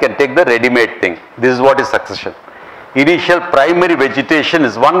 where he can take the ready-made thing. This is what is succession. Initial primary vegetation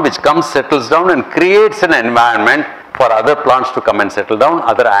is one which comes, settles down and creates an environment for other plants to come and settle down,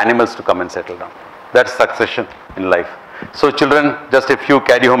 other animals to come and settle down. That's succession in life. So children, just a few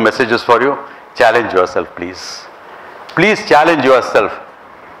carry home messages for you. Challenge yourself, please. Please challenge yourself.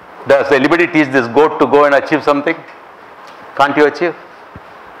 Does anybody teach this goat to go and achieve something? Can't you achieve?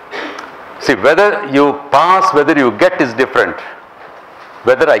 See, whether you pass, whether you get is different.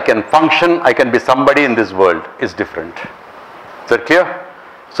 Whether I can function, I can be somebody in this world is different. Is that clear?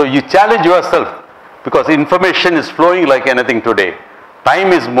 So you challenge yourself, because information is flowing like anything today.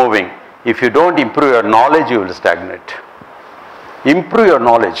 Time is moving. If you don't improve your knowledge, you will stagnate. Improve your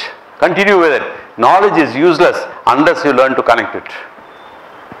knowledge. Continue with it. Knowledge is useless unless you learn to connect it.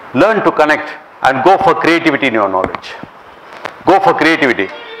 Learn to connect and go for creativity in your knowledge. Go for creativity.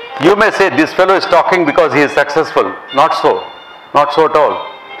 You may say this fellow is talking because he is successful. Not so. Not so at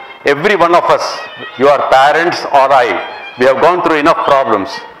all. Every one of us, your parents or I, we have gone through enough problems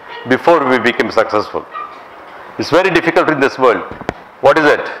before we became successful. It's very difficult in this world. What is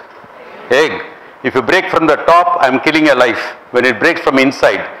it? Egg. If you break from the top, I am killing a life. When it breaks from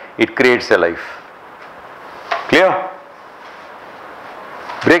inside, it creates a life. Clear?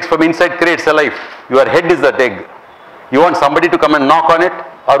 Breaks from inside, creates a life. Your head is that egg. You want somebody to come and knock on it,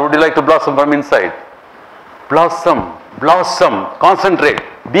 or would you like to blossom from inside? Blossom. Blossom, concentrate,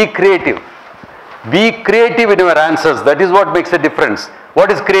 be creative. Be creative in your answers. That is what makes a difference. What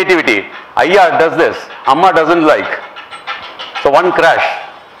is creativity? Ayya does this, Amma doesn't like. So one crash.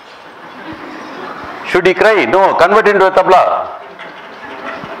 Should he cry? No, convert into a tabla.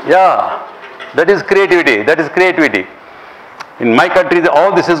 Yeah, that is creativity. That is creativity. In my country,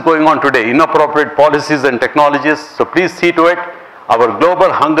 all this is going on today. Inappropriate policies and technologies. So please see to it. Our global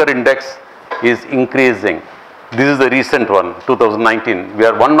hunger index is increasing. This is the recent one, 2019. We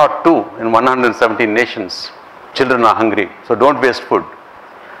are 102 in 117 nations. Children are hungry, so don't waste food.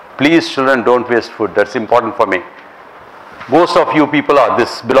 Please, children, don't waste food. That's important for me. Most of you people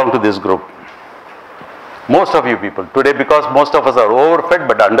belong to this group. Most of you people. Today, because most of us are overfed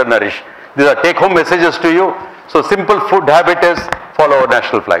but undernourished. These are take-home messages to you. So simple food habit is follow our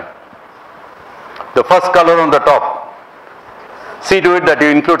national flag. The first color on the top. See to it that you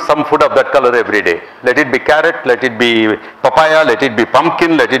include some food of that color every day. Let it be carrot, let it be papaya, let it be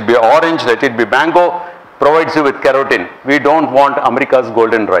pumpkin, let it be orange, let it be mango. Provides you with carotene. We don't want America's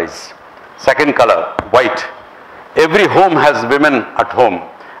golden rice. Second color, white. Every home has women at home.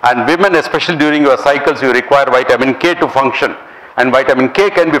 And women, especially during your cycles, you require vitamin K to function. And vitamin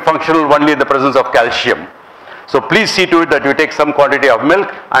K can be functional only in the presence of calcium. So please see to it that you take some quantity of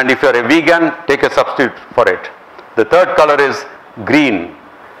milk, and if you are a vegan, take a substitute for it. The third color is green.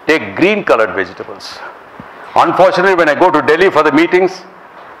 Take green colored vegetables. Unfortunately, when I go to Delhi for the meetings,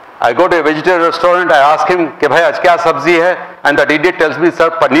 I go to a vegetarian restaurant, I ask him, "Ke bhai, aaj kya sabzi hai?" And that idiot tells me, "Sir,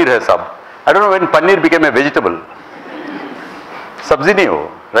 paneer hai sab." I don't know when paneer became a vegetable. Sabzi nahi ho,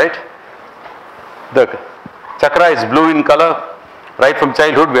 right? The chakra is blue in color. Right from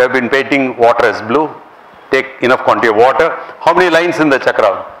childhood, we have been painting water as blue. Take enough quantity of water. How many lines in the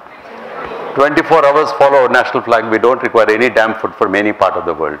chakra? 24 hours, follow our national flag. We don't require any damn food from any part of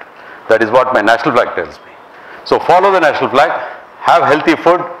the world. That is what my national flag tells me. So follow the national flag, have healthy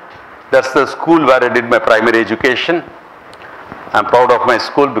food. That's the school where I did my primary education. I'm proud of my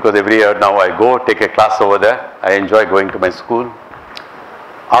school because every year now I go, take a class over there. I enjoy going to my school.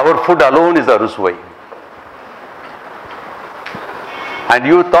 Our food alone is a ruswai. And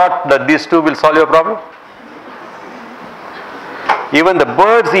you thought that these two will solve your problem? Even the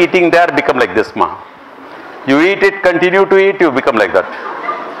birds eating there become like this, ma. You eat it, continue to eat, you become like that.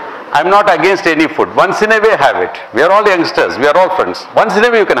 I'm not against any food. Once in a way, have it. We are all youngsters, we are all friends. Once in a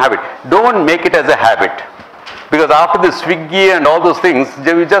way, you can have it. Don't make it as a habit. Because after the Swiggy and all those things,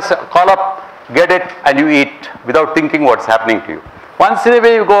 you just call up, get it, and you eat without thinking what's happening to you. Once in a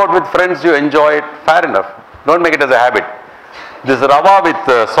way, you go out with friends, you enjoy it, fair enough. Don't make it as a habit. This rava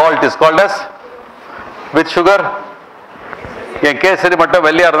with salt is called as, with sugar. In case the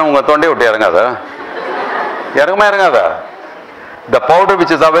powder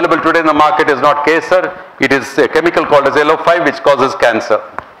which is available today in the market is not kesar, it is a chemical called as LO5 which causes cancer.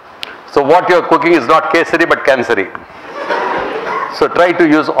 So what you are cooking is not kesari but canceri. So try to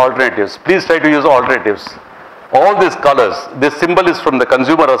use alternatives. Please try to use alternatives. All these colors, this symbol is from the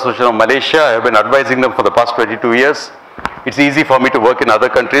Consumer Association of Malaysia. I have been advising them for the past 22 years. It's easy for me to work in other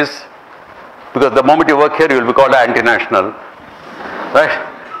countries because the moment you work here, you will be called anti-national. Right?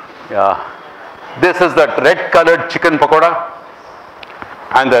 Yeah. This is the red colored chicken pakoda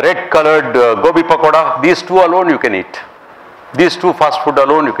and the red colored gobi pakoda. These two alone you can eat. These two fast food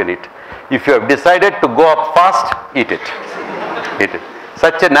alone you can eat. If you have decided to go up fast, eat it. Eat it.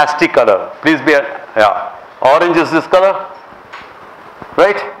 Such a nasty color. Please be, yeah. Orange is this color,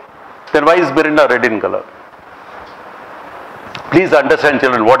 right? Then why is Mirinda red in color? Please understand,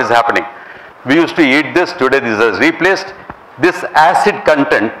 children, what is happening. We used to eat this, today this is replaced. This acid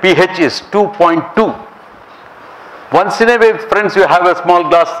content, pH is 2.2. Once in a way, friends, you have a small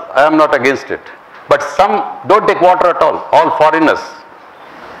glass, I am not against it. But some don't take water at all foreigners,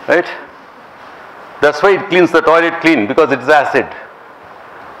 right? That's why it cleans the toilet clean, because it is acid.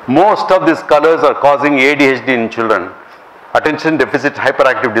 Most of these colors are causing ADHD in children, attention deficit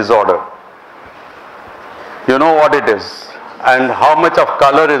hyperactive disorder. You know what it is and how much of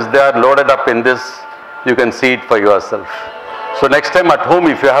color is there loaded up in this, you can see it for yourself. So next time at home,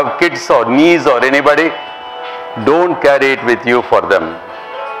 if you have kids or niece or anybody, don't carry it with you for them.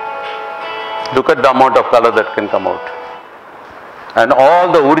 Look at the amount of color that can come out. And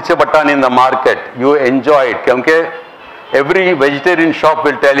all the uricha battan in the market, you enjoy it. Okay? Every vegetarian shop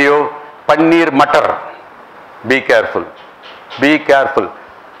will tell you, paneer matar. Be careful. Be careful.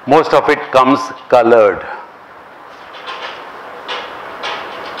 Most of it comes colored.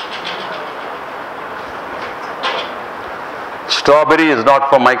 Strawberry is not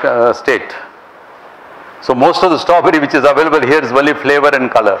from my state. So most of the strawberry which is available here is only flavor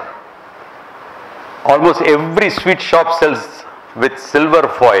and color. Almost every sweet shop sells with silver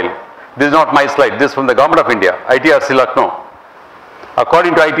foil. This is not my slide, this is from the Government of India, ITRC Lucknow.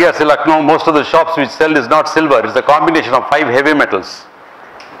 According to ITRC Lucknow, most of the shops which sell is not silver, it's a combination of 5 heavy metals.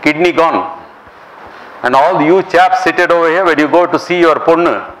 Kidney gone. And all you chaps seated over here, when you go to see your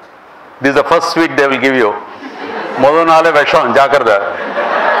punnu, this is the first sweet they will give you. Modonale Vashon, Jakarta.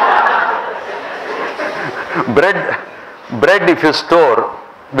 Bread if you store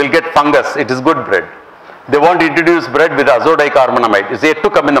will get fungus, it is good bread. They want to introduce bread with azodicarbonamide. It's yet to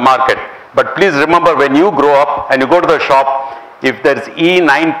come in the market. But please remember, when you grow up and you go to the shop, if there is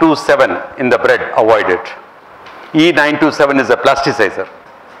E927 in the bread, avoid it. E927 is a plasticizer.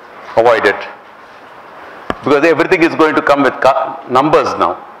 Avoid it. Because everything is going to come with numbers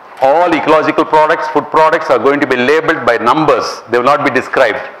now. All ecological products, food products are going to be labeled by numbers. They will not be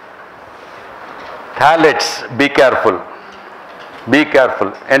described. Phthalates, be careful. Be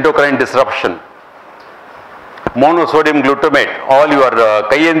careful. Endocrine disruption. Monosodium glutamate, all your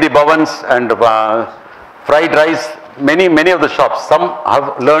Kayendi Bhavans and fried rice, many of the shops, some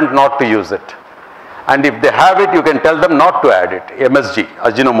have learned not to use it. And if they have it, you can tell them not to add it. MSG,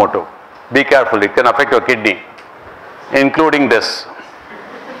 Ajinomoto. Be careful, it can affect your kidney. Including this.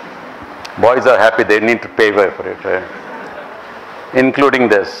 Boys are happy, they need to pay for it. Right? Including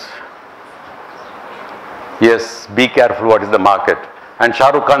this. Yes, be careful what is the market. And Shah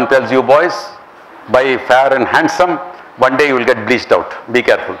Rukh Khan tells you, boys, buy fair and handsome, one day you will get bleached out. Be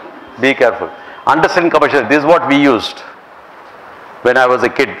careful. Be careful. Understand commercial. This is what we used when I was a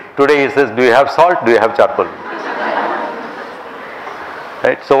kid. Today he says, do you have salt? Do you have charcoal?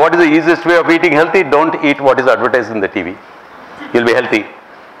 Right? So what is the easiest way of eating healthy? Don't eat what is advertised in the TV. You'll be healthy.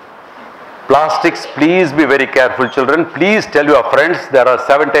 Plastics, please be very careful, children. Please tell your friends there are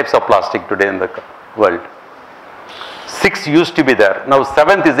 7 types of plastic today in the world. 6 used to be there. Now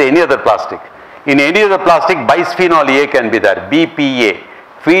 7th is any other plastic. In any other plastic, bisphenol A can be there, BPA.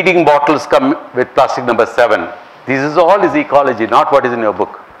 Feeding bottles come with plastic number 7. This is all is ecology, not what is in your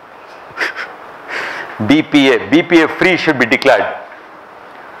book. BPA free should be declared.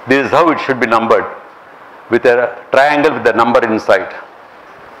 This is how it should be numbered, with a triangle with the number inside.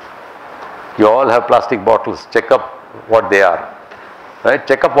 You all have plastic bottles, check up what they are. Right?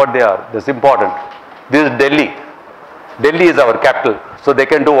 Check up what they are, that's important. This is Delhi. Delhi is our capital, so they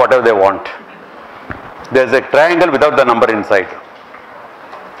can do whatever they want. There is a triangle without the number inside.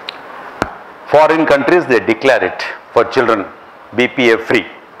 Foreign countries, they declare it for children, BPA free.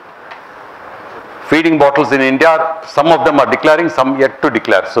 Feeding bottles in India, some of them are declaring, some yet to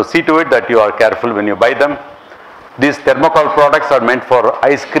declare. So see to it that you are careful when you buy them. These thermocol products are meant for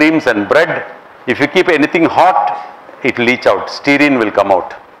ice creams and bread. If you keep anything hot, it will leach out. Stearine will come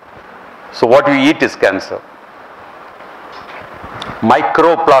out. So what you eat is cancer.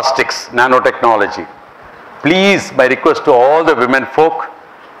 Microplastics, nanotechnology. Please, my request to all the women folk,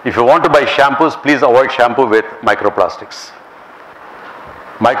 if you want to buy shampoos, please avoid shampoo with microplastics.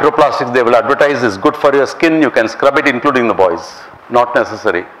 Microplastics, they will advertise, is good for your skin, you can scrub it, including the boys. Not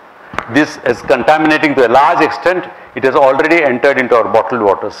necessary. This is contaminating to a large extent. It has already entered into our bottled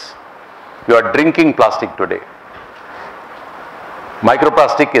waters. You are drinking plastic today.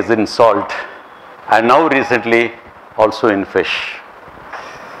 Microplastic is in salt and now recently also in fish.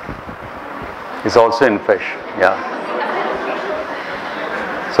 It's also in fish, yeah.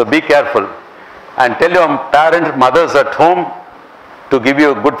 So be careful and tell your parents, mothers at home to give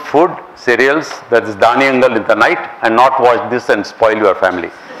you good food, cereals, that is dhaniyangal in the night, and not wash this and spoil your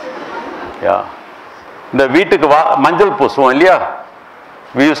family. Yeah. The வீட்டுக்கு மஞ்சள் பூசுவோம் இல்லையா?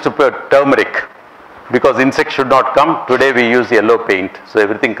 We used to put turmeric because insects should not come. Today we use yellow paint, so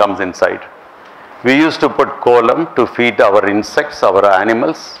everything comes inside. We used to put kolam to feed our insects, our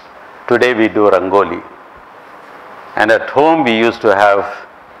animals. Today we do rangoli. And at home we used to have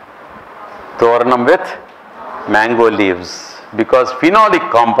toranam with mango leaves because phenolic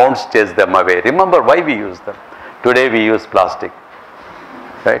compounds chase them away. Remember why we use them. Today we use plastic.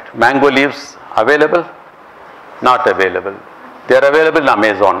 Right? Mango leaves available? Not available. They are available in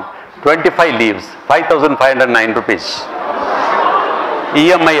Amazon. 25 leaves, 5,509 rupees.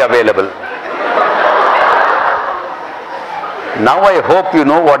 EMI available. Now I hope you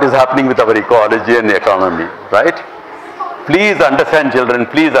know what is happening with our ecology and economy, right? Please understand, children,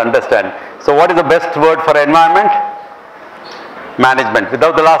 please understand. So what is the best word for environment? Management.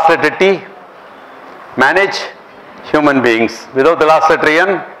 Without the last letter T, manage human beings. Without the last letter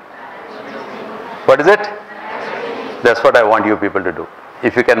N, what is it? That's what I want you people to do.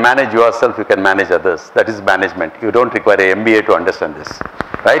 If you can manage yourself, you can manage others. That is management. You don't require an MBA to understand this,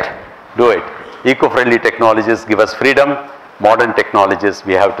 right? Do it. Eco-friendly technologies give us freedom. Modern technologies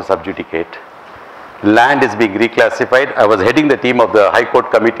we have to subjugate. Land is being reclassified. I was heading the team of the High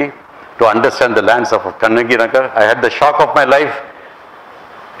Court committee to understand the lands of Karnati Varun Reddy. I had the shock of my life.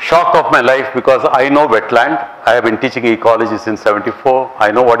 Shock of my life because I know wetland. I have been teaching ecology since 74.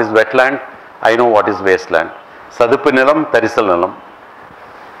 I know what is wetland. I know what is wasteland. Saduppu nilam, Tarisal nilam.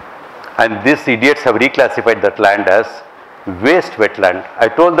 And these idiots have reclassified that land as waste wetland. I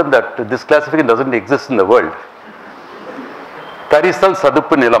told them that this classification doesn't exist in the world. Tarisal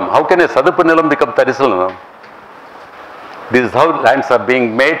Saduppu nilam. How can a Saduppu nilam become Tarisal nilam? This is how lands are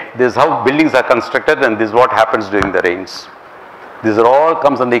being made. This is how buildings are constructed, and this is what happens during the rains. These are all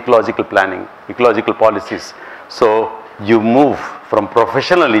comes under ecological planning, ecological policies. So you move from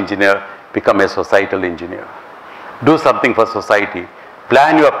professional engineer, become a societal engineer. Do something for society.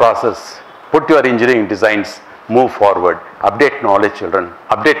 Plan your process. Put your engineering designs. Move forward. Update knowledge, children.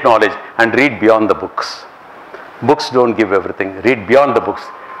 Update knowledge and read beyond the books. Books don't give everything. Read beyond the books.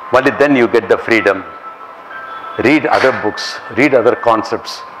 Only then you get the freedom. Read other books. Read other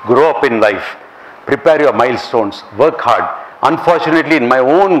concepts. Grow up in life. Prepare your milestones. Work hard. Unfortunately, in my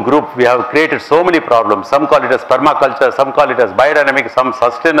own group, we have created so many problems. Some call it as permaculture, some call it as biodynamic, some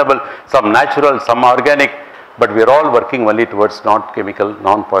sustainable, some natural, some organic. But we are all working only towards non-chemical,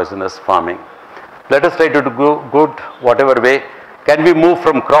 non-poisonous farming. Let us try to do good whatever way. Can we move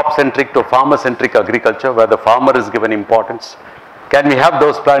from crop-centric to farmer-centric agriculture where the farmer is given importance? Can we have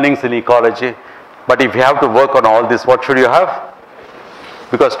those plannings in ecology? But if you have to work on all this, what should you have?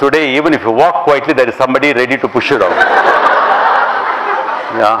 Because today, even if you walk quietly, there is somebody ready to push you down.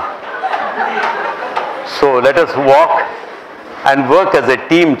 Yeah. So let us walk and work as a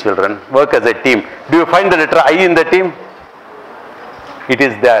team, children. Work as a team. Do you find the letter I in the team? It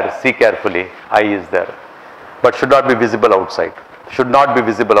is there. See carefully. I is there. But should not be visible outside. Should not be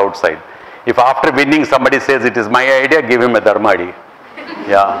visible outside. If after winning somebody says it is my idea, give him a dharmadi.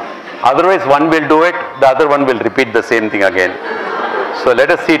 Yeah. Otherwise one will do it, the other one will repeat the same thing again. So let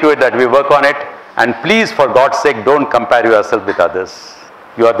us see to it that we work on it. And please, for God's sake, don't compare yourself with others.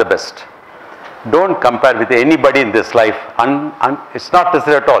 You are the best. Don't compare with anybody in this life. It's not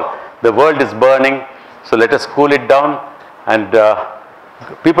necessary at all. The world is burning, so let us cool it down. And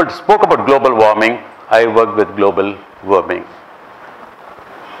people spoke about global warming. I work with global warming.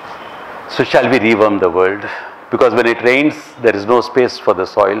 So shall we reworm the world? Because when it rains, there is no space for the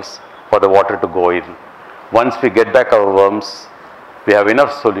soils, for the water to go in. Once we get back our worms, we have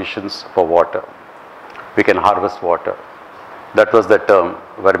enough solutions for water. We can harvest water. That was the term,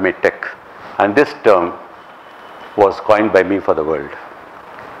 vermitech. And this term was coined by me for the world.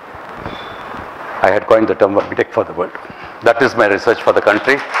 I had coined the term vermitech for the world. That is my research for the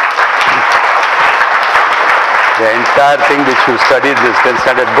country. The entire thing which you studied, these 10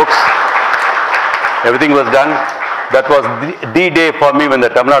 standard books, everything was done. That was the day for me when the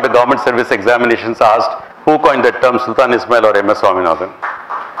Tamil Nadu government service examinations asked who coined the term Sultan Ismail or M.S. Swaminathan.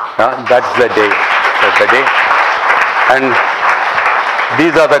 That's the day. That's the day. And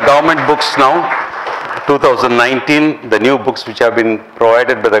these are the government books now. 2019, the new books which have been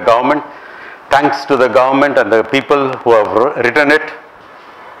provided by the government. Thanks to the government and the people who have written it.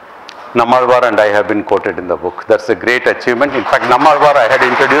 Nammalwar and I have been quoted in the book. That's a great achievement. In fact, Nammalwar I had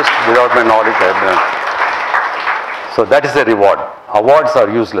introduced without my knowledge. So that is a reward. Awards are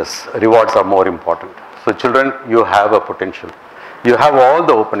useless. Rewards are more important. So children, you have a potential. You have all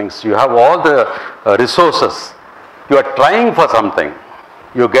the openings. You have all the resources. You are trying for something.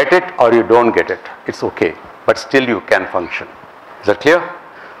 You get it or you don't get it. It's okay. But still you can function. Is that clear?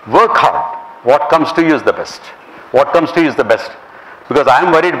 Work hard. What comes to you is the best. What comes to you is the best. Because I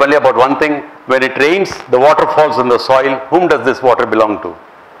am worried only about one thing. When it rains, the water falls in the soil. Whom does this water belong to?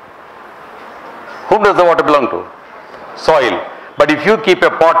 Whom does the water belong to? Soil. But if you keep a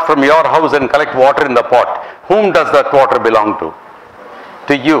pot from your house and collect water in the pot, whom does that water belong to?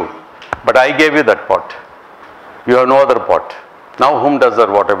 To you. But I gave you that pot. You have no other pot. Now whom does that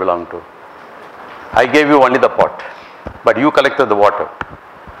water belong to? I gave you only the pot. But you collected the water.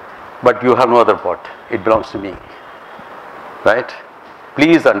 But you have no other pot. It belongs to me. Right?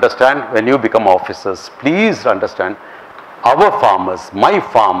 Please understand, when you become officers, please understand, our farmers, my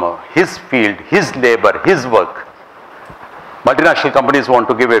farmer, his field, his labor, his work. Multinational companies want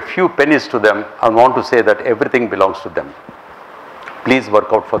to give a few pennies to them and want to say that everything belongs to them. Please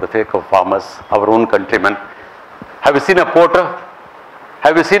work out for the sake of farmers, our own countrymen. Have you seen a porter?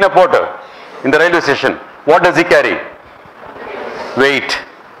 Have you seen a porter in the railway station? What does he carry? Weight.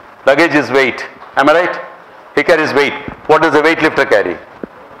 Luggage is weight. Am I right? He carries weight. What does the weightlifter carry?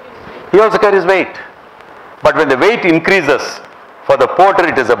 He also carries weight. But when the weight increases, for the porter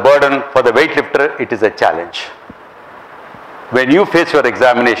it is a burden, for the weightlifter it is a challenge. When you face your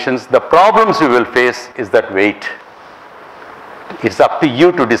examinations, the problems you will face is that weight. It's up to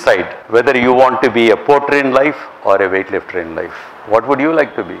you to decide whether you want to be a porter in life or a weightlifter in life. What would you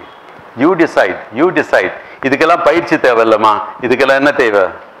like to be? You decide. You decide. Idukella payirchi thevallama. Idukella enna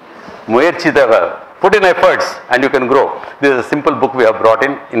theva? Muyarchi theva. Put in efforts and you can grow. This is a simple book we have brought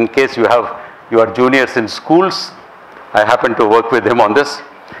in case you are juniors in schools. I happen to work with him on this.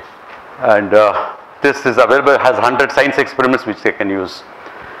 And this is available, has 100 science experiments which they can use.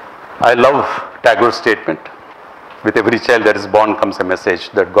 I love Tagore's statement. With every child that is born comes a message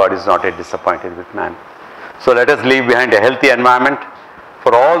that God is not yet disappointed with man. So let us leave behind a healthy environment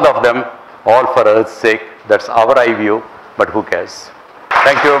for all of them, all for Earth's sake. That's our eye view, but who cares?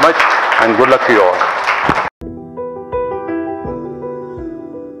 Thank you very much and good luck to you all.